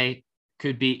guy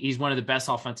he's one of the best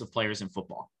offensive players in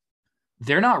football.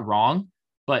 They're not wrong,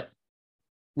 but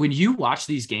when you watch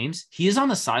these games, he is on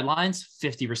the sidelines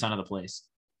 50% of the plays,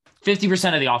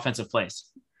 50% of the offensive plays.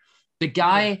 The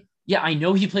guy, I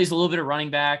know he plays a little bit of running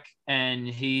back and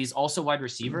he's also wide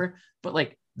receiver, but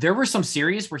like there were some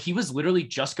series where he was literally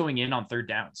just going in on third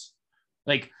downs.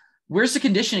 Like, where's the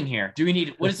conditioning here? Do we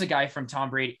need, what is the guy from Tom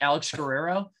Brady, Alex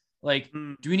Guerrero? Like,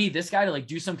 do we need this guy to like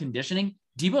do some conditioning?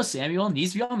 Deebo Samuel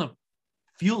needs to be on the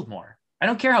field more. I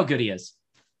don't care how good he is.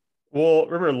 Well,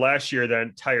 remember last year, the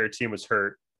entire team was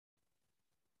hurt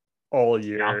all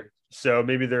year. Yeah. So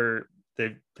maybe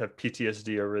they have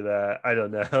PTSD over that. I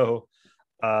don't know.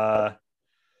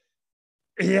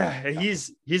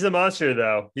 He's a monster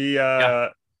though. He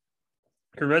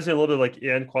reminds me a little bit like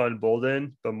Anquan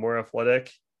Bolden, but more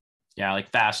athletic. Yeah, like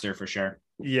faster for sure.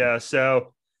 Yeah,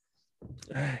 so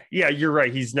you're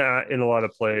right. He's not in a lot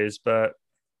of plays, but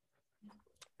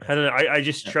I don't know. I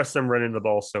just trust them running the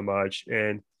ball so much,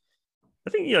 and I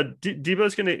think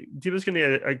Deebo's gonna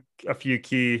get a few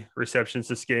key receptions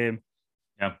this game.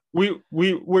 Yeah.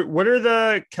 What are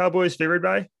the Cowboys favored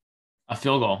by? A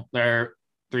field goal. They're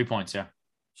 3 points. Yeah.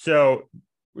 So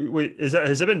has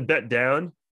that been bet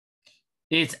down?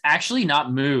 It's actually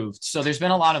not moved. So there's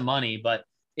been a lot of money, but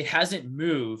it hasn't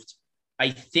moved. I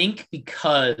think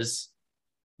because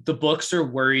the books are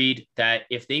worried that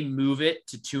if they move it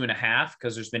to 2.5,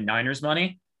 because there's been Niners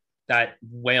money, that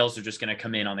whales are just going to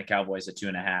come in on the Cowboys at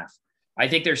 2.5. I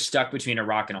think they're stuck between a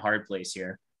rock and a hard place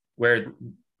here, where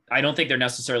I don't think they're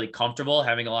necessarily comfortable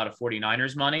having a lot of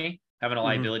 49ers money, having a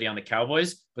liability on the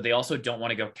Cowboys, but they also don't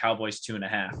want to go Cowboys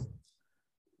 2.5.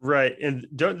 Right. And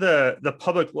don't the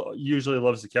public usually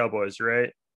loves the Cowboys,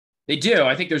 right? They do.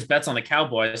 I think there's bets on the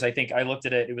Cowboys. I think I looked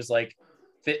at it. It was like,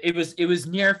 it was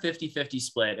near 50-50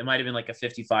 split. It might've been like a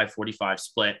 55-45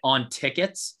 split on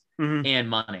tickets and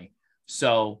money.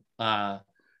 So I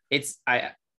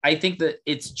think that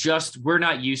it's just, we're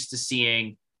not used to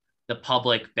seeing the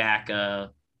public back an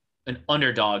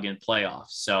underdog in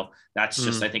playoffs. So that's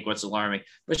just, I think, what's alarming.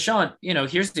 But Sean,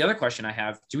 here's the other question I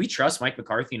have. Do we trust Mike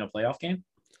McCarthy in a playoff game?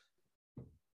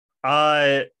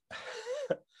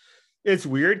 It's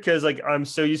weird because like I'm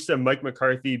so used to Mike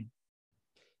McCarthy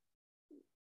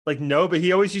like, no, but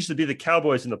he always used to be the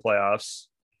Cowboys in the playoffs.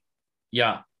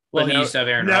 Yeah. Well, he used to have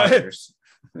Aaron Rodgers.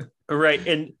 Right.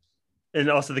 And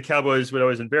also the Cowboys would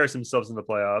always embarrass themselves in the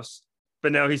playoffs.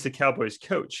 But now he's the Cowboys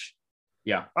coach.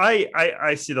 Yeah.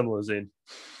 I see them losing.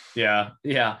 Yeah.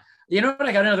 Yeah. You know what?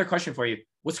 I got another question for you.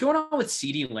 What's going on with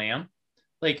CeeDee Lamb?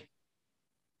 Like,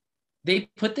 they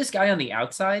put this guy on the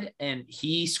outside and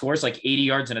he scores like 80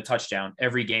 yards and a touchdown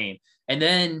every game. And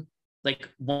then like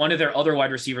one of their other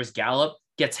wide receivers, Gallup,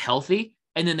 gets healthy.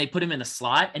 And then they put him in the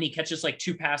slot and he catches like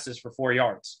 2 passes for 4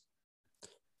 yards.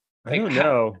 Like, I don't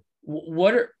know.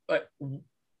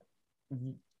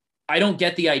 I don't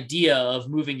get the idea of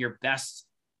moving your best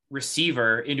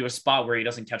receiver into a spot where he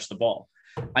doesn't catch the ball.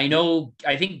 I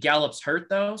think Gallup's hurt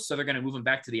though, so they're going to move him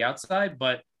back to the outside,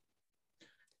 but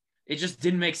it just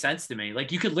didn't make sense to me.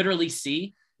 Like, you could literally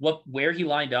see where he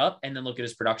lined up and then look at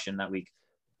his production that week.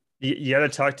 You got to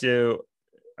talk to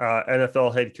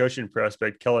NFL head coaching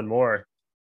prospect Kellen Moore,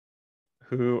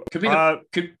 who could be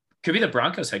the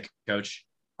Broncos head coach.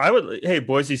 Hey,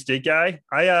 Boise State guy.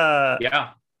 I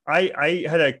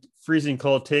had a freezing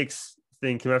cold takes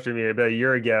thing come after me about a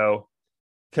year ago,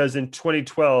 because in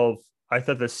 2012 I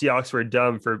thought the Seahawks were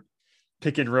dumb for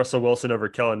picking Russell Wilson over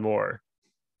Kellen Moore.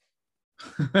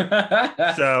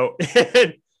 So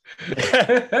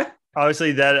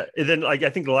obviously that, and then like I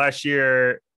think last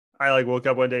year I like woke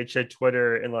up one day, checked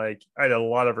Twitter, and like I had a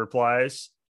lot of replies,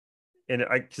 and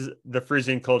cause the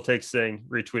freezing cold takes thing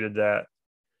retweeted that.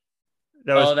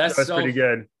 That was pretty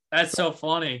good. That's so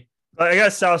funny. I got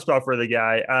a soft spot for the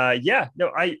guy. I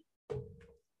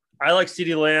like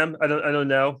CeeDee Lamb. I don't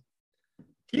know.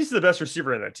 He's the best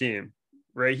receiver in that team,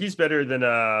 right? He's better than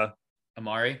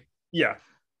Amari. Yeah.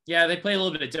 Yeah, they play a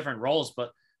little bit of different roles,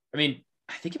 but I mean,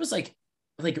 I think it was like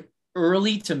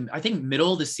early to, I think,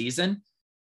 middle of the season,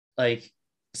 like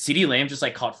CeeDee Lamb just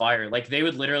like caught fire. Like, they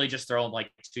would literally just throw him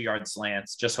like 2-yard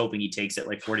slants, just hoping he takes it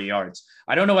like 40 yards.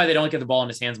 I don't know why they don't get the ball in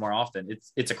his hands more often.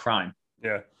 It's a crime.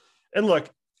 Yeah. And look,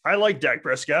 I like Dak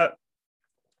Prescott.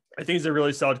 I think he's a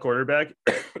really solid quarterback,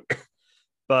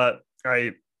 but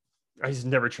I just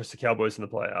never trust the Cowboys in the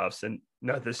playoffs, and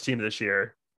not this team this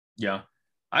year. Yeah.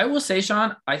 I will say,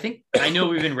 Sean, I know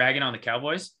we've been ragging on the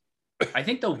Cowboys. I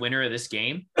think the winner of this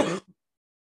game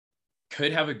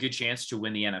could have a good chance to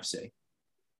win the NFC.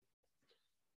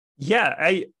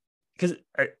 Yeah, because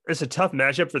it's a tough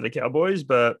matchup for the Cowboys,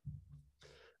 but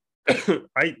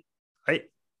I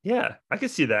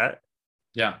could see that.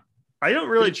 Yeah. I don't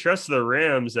really trust the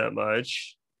Rams that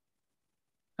much.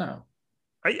 Oh.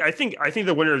 I think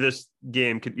the winner of this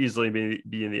game could easily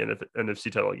be in the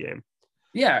NFC title game.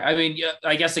 Yeah, I mean,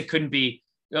 I guess it couldn't be.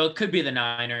 Well, it could be the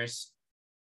Niners,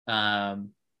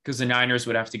 because the Niners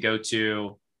would have to go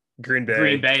to Green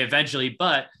Bay eventually.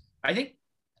 But I think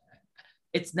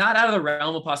it's not out of the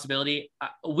realm of possibility.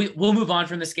 We'll move on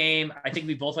from this game. I think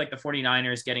we both like the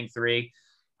 49ers getting 3.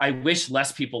 I wish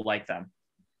less people like them.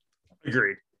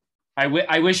 Agreed.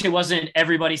 I wish it wasn't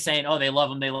everybody saying, oh, they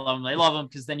love them,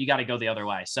 because then you got to go the other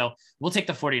way. So we'll take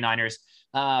the 49ers.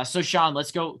 So, Sean,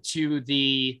 let's go to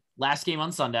the last game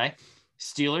on Sunday.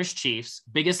 Steelers, Chiefs,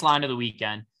 biggest line of the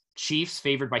weekend. Chiefs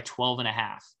favored by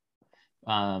 12.5.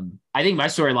 I think my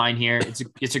storyline here,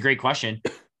 it's a great question.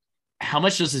 How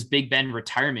much does this Big Ben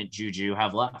retirement juju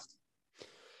have left?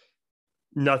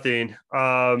 Nothing.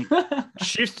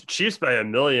 Chiefs by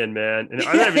 1 million, man. And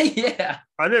I'm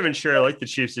not even sure I like the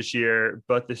Chiefs this year,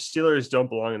 but the Steelers don't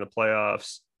belong in the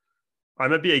playoffs. I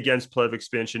might be against playoff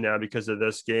expansion now because of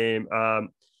this game. And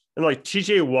like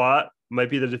TJ Watt might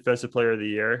be the defensive player of the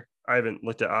year. I haven't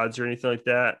looked at odds or anything like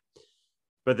that,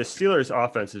 but the Steelers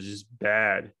offense is just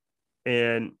bad.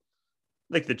 And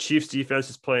like the Chiefs defense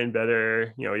is playing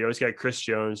better. You know, you always got Chris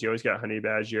Jones, you always got Honey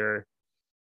Badger.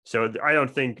 So I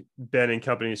don't think Ben and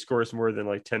company scores more than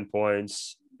like 10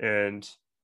 points. And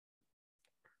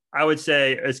I would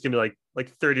say it's going to be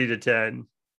like 30-10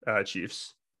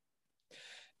 Chiefs.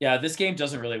 Yeah, this game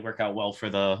doesn't really work out well for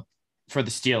the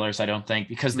Steelers, I don't think,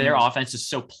 because their offense is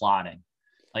so plodding.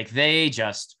 Like they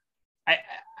just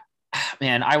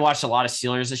I watched a lot of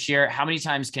Steelers this year. How many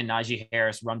times can Najee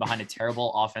Harris run behind a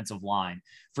terrible offensive line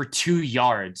for 2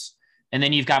 yards? And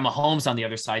then you've got Mahomes on the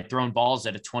other side throwing balls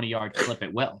at a 20-yard clip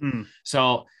at will.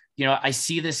 So, you know, I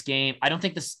see this game. I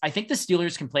think the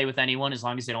Steelers can play with anyone as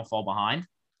long as they don't fall behind,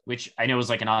 which I know is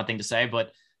like an odd thing to say,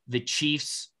 but the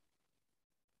Chiefs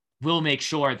will make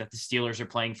sure that the Steelers are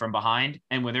playing from behind.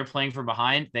 And when they're playing from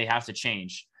behind, they have to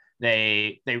change.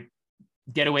 They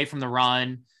get away from the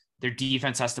run. Their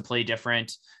defense has to play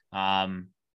different. You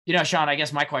know, Sean, I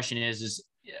guess my question is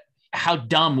how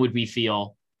dumb would we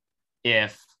feel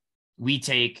if we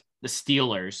take the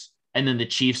Steelers and then the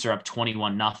Chiefs are up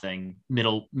 21-0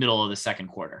 middle of the second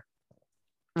quarter.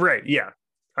 Right. Yeah.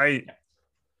 100%.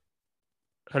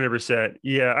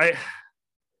 Yeah.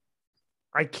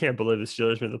 I can't believe the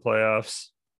Steelers made the playoffs.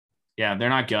 Yeah, they're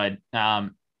not good.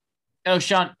 Sean,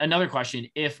 another question.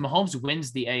 If Mahomes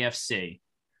wins the AFC,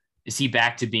 is he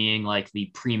back to being like the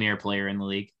premier player in the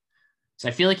league? So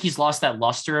I feel like he's lost that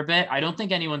luster a bit. I don't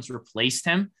think anyone's replaced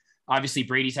him. Obviously,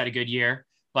 Brady's had a good year,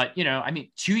 but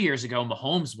 2 years ago,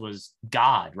 Mahomes was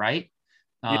God, right?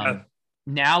 Yeah.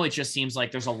 Now it just seems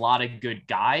like there's a lot of good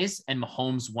guys, and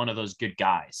Mahomes one of those good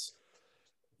guys.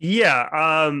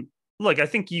 Yeah. Look, I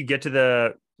think you get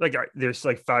to there's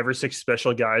like 5 or 6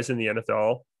 special guys in the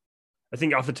NFL. I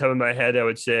think off the top of my head, I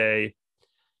would say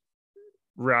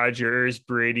Rodgers,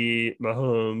 Brady,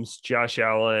 Mahomes, Josh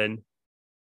Allen.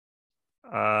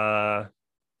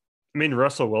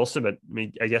 Russell Wilson, but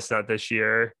I guess not this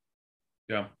year.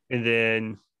 Yeah. And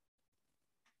then,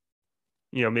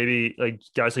 maybe like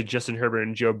guys like Justin Herbert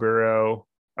and Joe Burrow.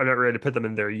 I'm not ready to put them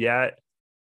in there yet.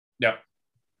 Yeah.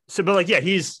 So, but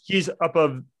he's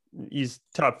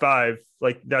top 5.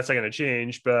 Like that's not going to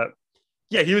change, but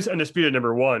yeah, he was undisputed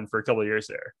number 1 for a couple of years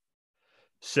there.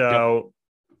 So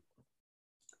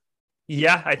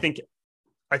yeah, I think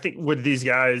with these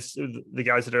guys, the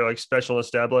guys that are like special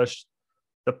established,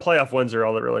 the playoff wins are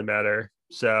all that really matter.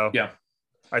 So yeah,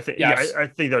 I think I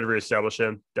think that would reestablish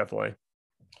him definitely.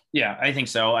 Yeah, I think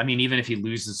so. I mean, even if he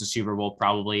loses the Super Bowl,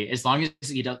 probably as long as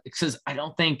he does, because I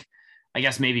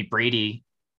guess maybe Brady.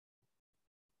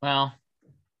 Well,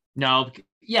 no,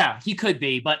 yeah, he could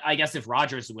be, but I guess if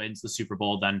Rodgers wins the Super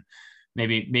Bowl, then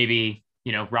maybe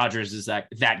Rodgers is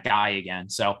that guy again.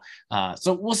 So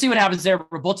we'll see what happens there.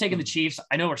 We're both taking the Chiefs.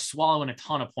 I know we're swallowing a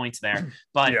ton of points there,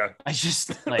 but yeah. I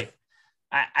just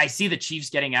I see the Chiefs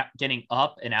getting up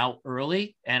and out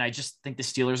early, and I just think the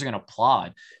Steelers are going to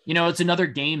plod. It's another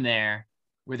game there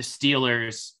where the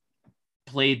Steelers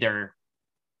played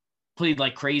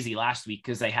like crazy last week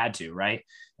because they had to, right?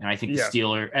 And I think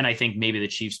I think maybe the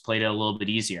Chiefs played it a little bit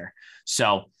easier.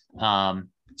 So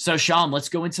Sean, let's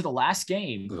go into the last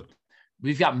game.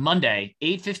 We've got Monday,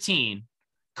 8:15,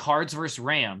 Cards versus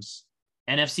Rams,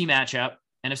 NFC matchup,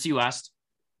 NFC West,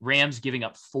 Rams giving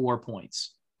up 4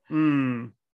 points.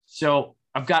 So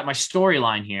I've got my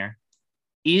storyline here.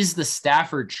 Is the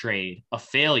Stafford trade a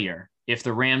failure if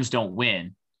the Rams don't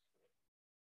win?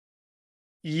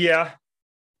 Yeah,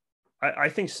 I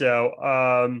think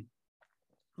so.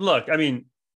 Look, I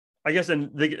guess in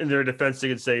their defense, they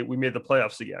could say we made the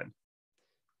playoffs again.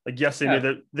 Like, yes, they made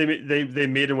they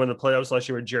made it win the playoffs last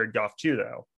year with Jared Goff too,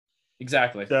 though.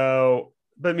 Exactly. So,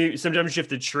 but sometimes you have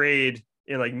to trade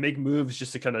and like make moves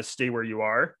just to kind of stay where you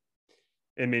are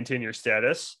and maintain your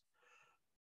status.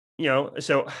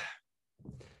 So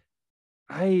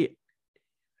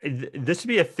this would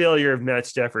be a failure of Matt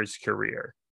Stafford's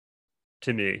career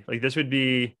to me. Like, this would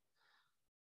be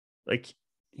like,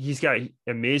 he's got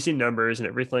amazing numbers and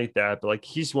everything like that, but like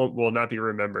will not be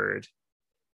remembered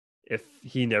if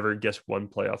he never gets one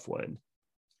playoff win.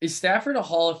 Is Stafford a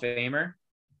Hall of Famer?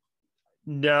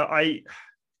 No,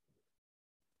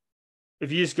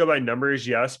 if you just go by numbers,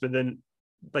 yes, but then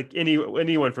like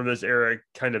anyone from this era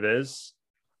kind of is,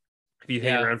 if you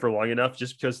hang around for long enough,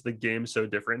 just because the game's so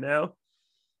different now.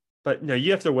 But no,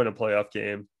 you have to win a playoff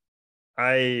game.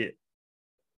 I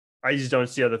just don't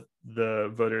see how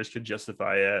the voters could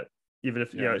justify it, even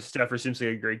if Stafford seems like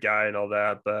a great guy and all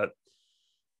that, but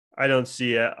I don't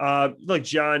see it. Look,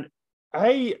 John,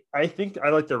 I think I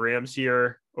like the Rams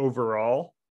here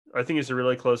overall. I think it's a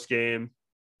really close game.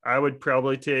 I would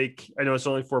probably take, I know it's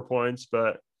only 4 points,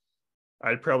 but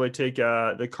I'd probably take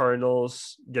the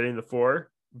Cardinals getting the 4.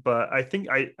 But I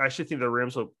actually think the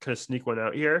Rams will kind of sneak one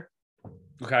out here.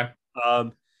 Okay.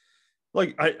 I'm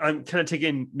kind of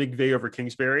taking McVay over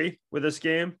Kingsbury with this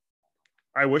game.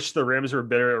 I wish the Rams were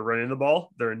better at running the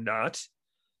ball. They're not.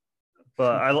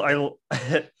 But I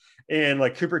and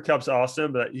like Cooper Kupp's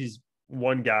awesome, but he's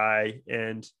one guy,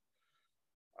 and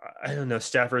I don't know.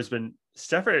 Stafford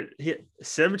hit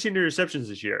 17 interceptions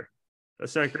this year.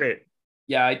 That's not great.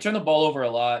 Yeah, I turn the ball over a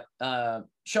lot.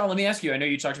 Sean, let me ask you. I know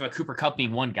you talked about Cooper Kupp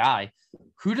being one guy.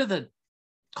 Who do the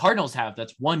Cardinals have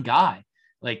that's one guy?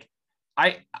 Like,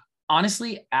 I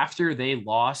honestly, after they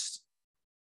lost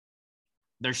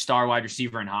their star wide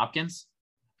receiver in Hopkins,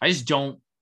 I don't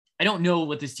know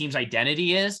what this team's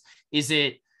identity is. Is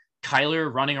it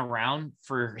Kyler running around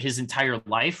for his entire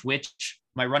life, which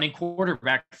my running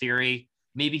quarterback theory,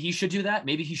 maybe he should do that.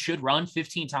 Maybe he should run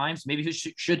 15 times. Maybe he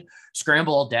should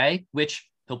scramble all day, which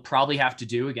he'll probably have to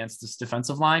do against this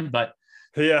defensive line. But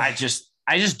yeah, I just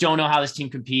don't know how this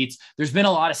team competes. There's been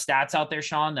a lot of stats out there,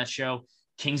 Sean, that show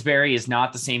Kingsbury is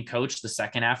not the same coach the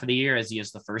second half of the year as he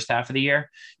is the first half of the year.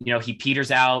 He peters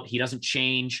out. He doesn't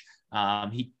change.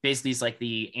 He basically is like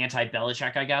the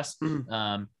anti-Belichick, I guess.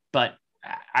 But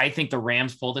I think the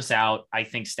Rams pull this out. I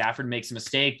think Stafford makes a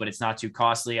mistake, but it's not too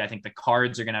costly. I think the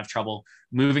Cards are going to have trouble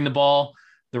moving the ball.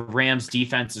 The Rams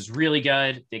defense is really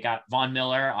good. They got Von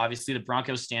Miller, obviously the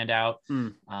Broncos stand out.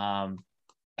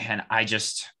 And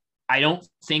I don't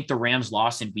think the Rams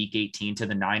loss in week 18 to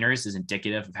the Niners is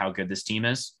indicative of how good this team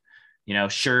is.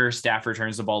 Sure, Stafford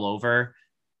turns the ball over,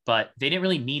 but they didn't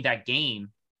really need that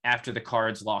game after the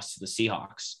Cards lost to the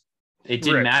Seahawks. It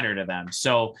didn't matter to them.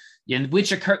 So, which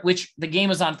the game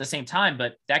was on at the same time,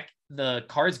 but the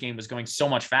Cards game was going so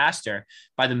much faster.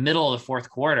 By the middle of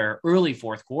the early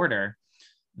fourth quarter,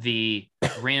 the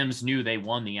Rams knew they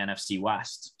won the NFC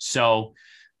West. So,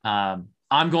 I'm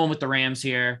going with the Rams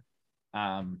here.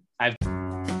 I've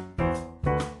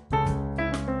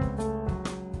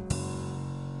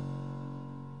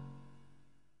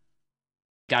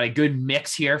got a good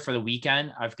mix here for the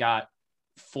weekend. I've got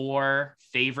 4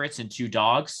 favorites and 2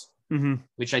 dogs,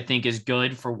 which I think is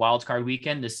good for wildcard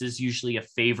weekend. This is usually a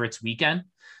favorites weekend.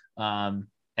 And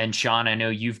Sean, I know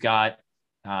you've got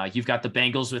the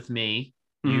Bengals with me.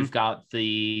 You've got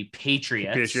the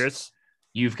Patriots.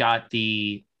 You've got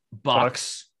the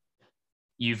Bucks.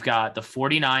 You've got the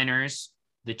 49ers,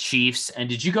 the Chiefs. And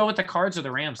did you go with the Cards or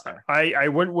the Rams there? I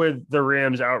went with the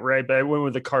Rams outright, but I went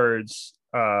with the Cards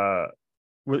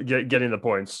getting the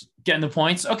points. Getting the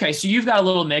points? Okay, so you've got a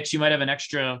little mix. You might have an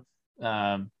extra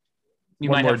one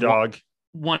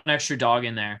extra dog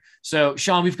in there. So,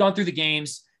 Sean, we've gone through the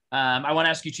games. I want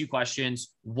to ask you 2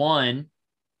 questions. One,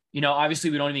 obviously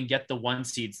we don't even get the 1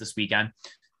 seeds this weekend.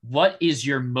 What is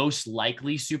your most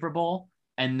likely Super Bowl?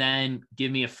 And then give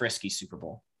me a frisky Super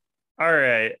Bowl. All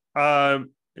right.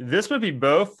 This might be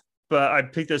both, but I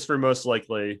picked this for most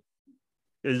likely.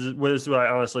 Is what I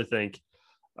honestly think.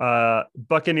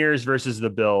 Buccaneers versus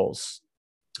the Bills.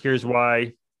 Here's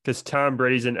why. Because Tom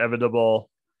Brady's inevitable.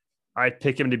 I'd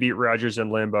pick him to beat Rodgers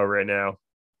and Lambeau right now.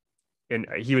 And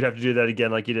he would have to do that again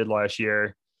like he did last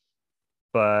year.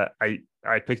 But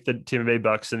I picked the Tampa Bay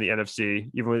Bucks in the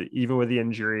NFC, even with the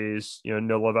injuries,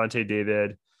 no Levante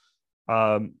David.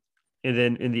 And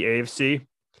then in the AFC,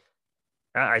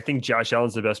 I think Josh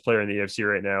Allen's the best player in the AFC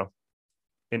right now.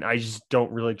 And I just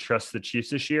don't really trust the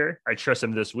Chiefs this year. I trust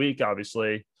them this week,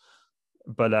 obviously.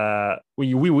 But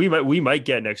we might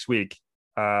get next week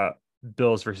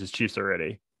Bills versus Chiefs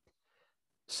already.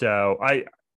 So I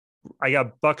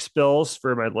got Bucks Bills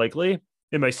for my likely.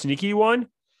 And my sneaky one,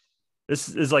 this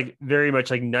is like very much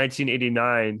like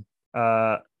 1989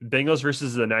 Bengals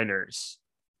versus the Niners.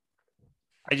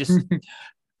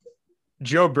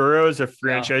 Joe Burrow is a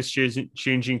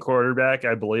franchise-changing quarterback.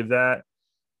 I believe that.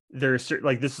 There's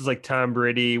this is like Tom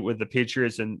Brady with the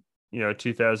Patriots in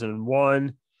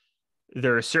 2001.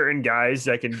 There are certain guys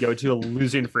that can go to a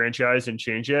losing franchise and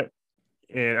change it,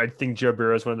 and I think Joe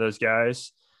Burrow is one of those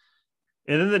guys.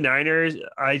 And then the Niners,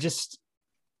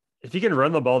 if he can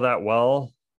run the ball that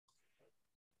well,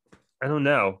 I don't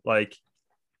know.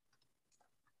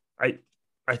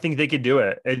 I think they could do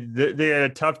it. They had a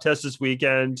tough test this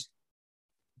weekend,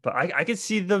 but I could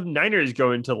see the Niners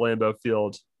going to Lambeau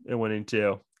Field and winning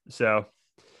too. So,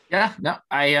 yeah, no,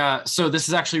 so this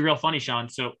is actually real funny, Sean.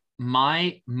 So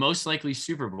my most likely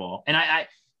Super Bowl, and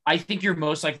I think your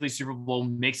most likely Super Bowl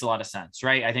makes a lot of sense,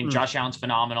 right? I think Josh Allen's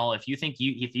phenomenal. If you think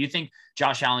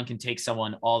Josh Allen can take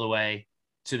someone all the way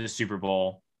to the Super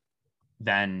Bowl,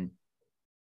 then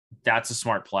that's a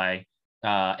smart play.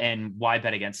 And why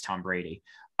bet against Tom Brady?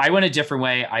 I went a different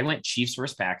way. I went Chiefs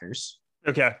versus Packers.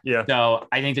 Okay. Yeah. So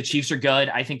I think the Chiefs are good.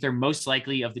 I think they're most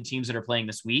likely of the teams that are playing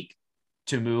this week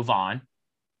to move on.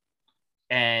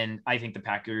 And I think the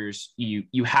Packers,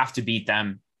 you have to beat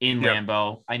them in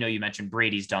Lambeau. I know you mentioned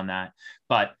Brady's done that,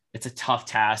 but it's a tough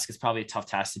task. It's probably a tough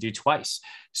task to do twice.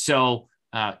 So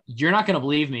you're not going to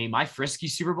believe me. My frisky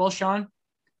Super Bowl, Sean,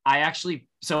 I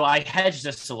hedged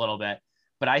this a little bit,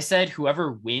 but I said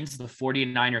whoever wins the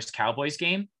 49ers Cowboys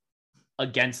game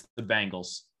against the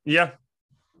Bengals. Yeah.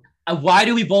 Why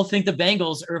do we both think the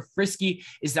Bengals are frisky?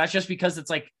 Is that just because it's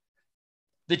like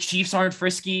the Chiefs aren't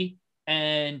frisky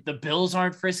and the Bills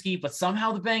aren't frisky, but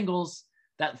somehow the Bengals,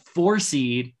 that 4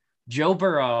 seed, Joe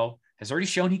Burrow, has already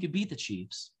shown he could beat the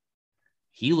Chiefs.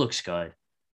 He looks good.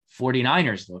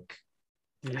 49ers look.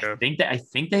 Yeah. I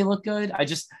think they look good.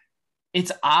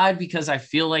 It's odd because I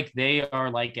feel like they are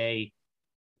like a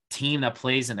team that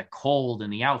plays in the cold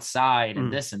and the outside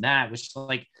and this and that, which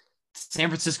like San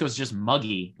Francisco is just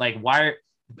muggy. Like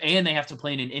and they have to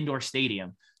play in an indoor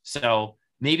stadium. So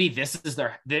maybe this is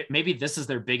their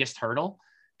biggest hurdle,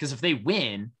 because if they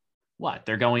win, what?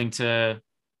 They're going to,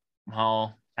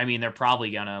 well, I mean, they're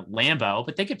probably going to Lambeau,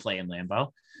 but they could play in Lambeau.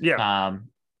 Yeah.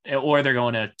 Or they're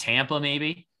going to Tampa,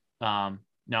 maybe. No,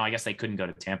 I guess they couldn't go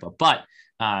to Tampa. But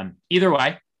either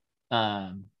way,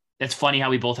 it's funny how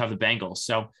we both have the Bengals.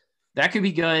 So that could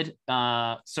be good.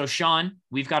 So Sean,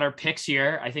 we've got our picks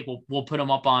here. I think we'll put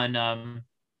them up on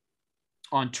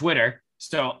Twitter.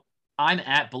 So I'm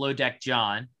at Below Deck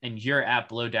John, and you're at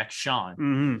Below Deck Sean.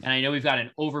 Mm-hmm. And I know we've got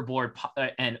an overboard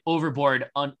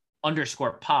 _pod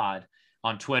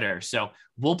on Twitter. So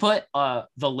we'll put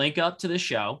the link up to the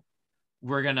show.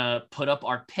 We're gonna put up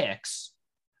our picks,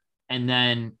 and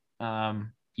then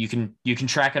you can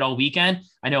track it all weekend.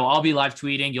 I know I'll be live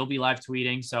tweeting, you'll be live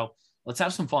tweeting. So let's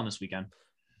have some fun this weekend.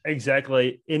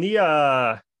 Exactly. Any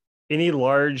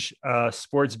large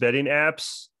sports betting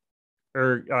apps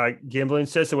or gambling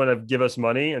sites that want to give us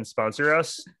money and sponsor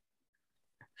us,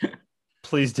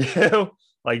 please do.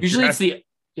 Like usually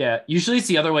it's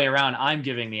the other way around. I'm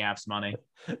giving the apps money.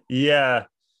 Yeah.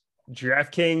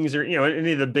 DraftKings or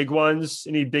any of the big ones,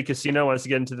 any big casino wants to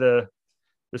get into the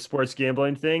sports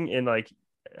gambling thing and like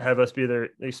have us be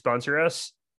they sponsor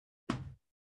us.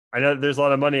 I know there's a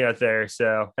lot of money out there,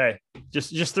 so hey,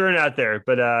 just throwing it out there.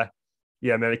 But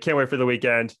yeah, man, I can't wait for the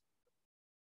weekend.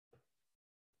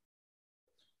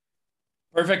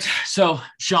 Perfect. So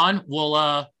Sean,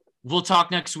 we'll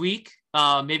talk next week.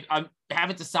 Maybe I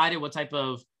haven't decided what type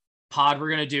of pod we're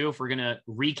gonna do. If we're gonna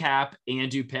recap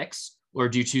and do picks or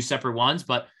do two separate ones,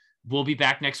 but we'll be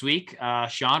back next week.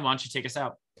 Sean, why don't you take us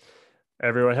out?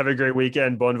 Everyone, have a great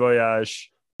weekend. Bon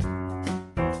voyage.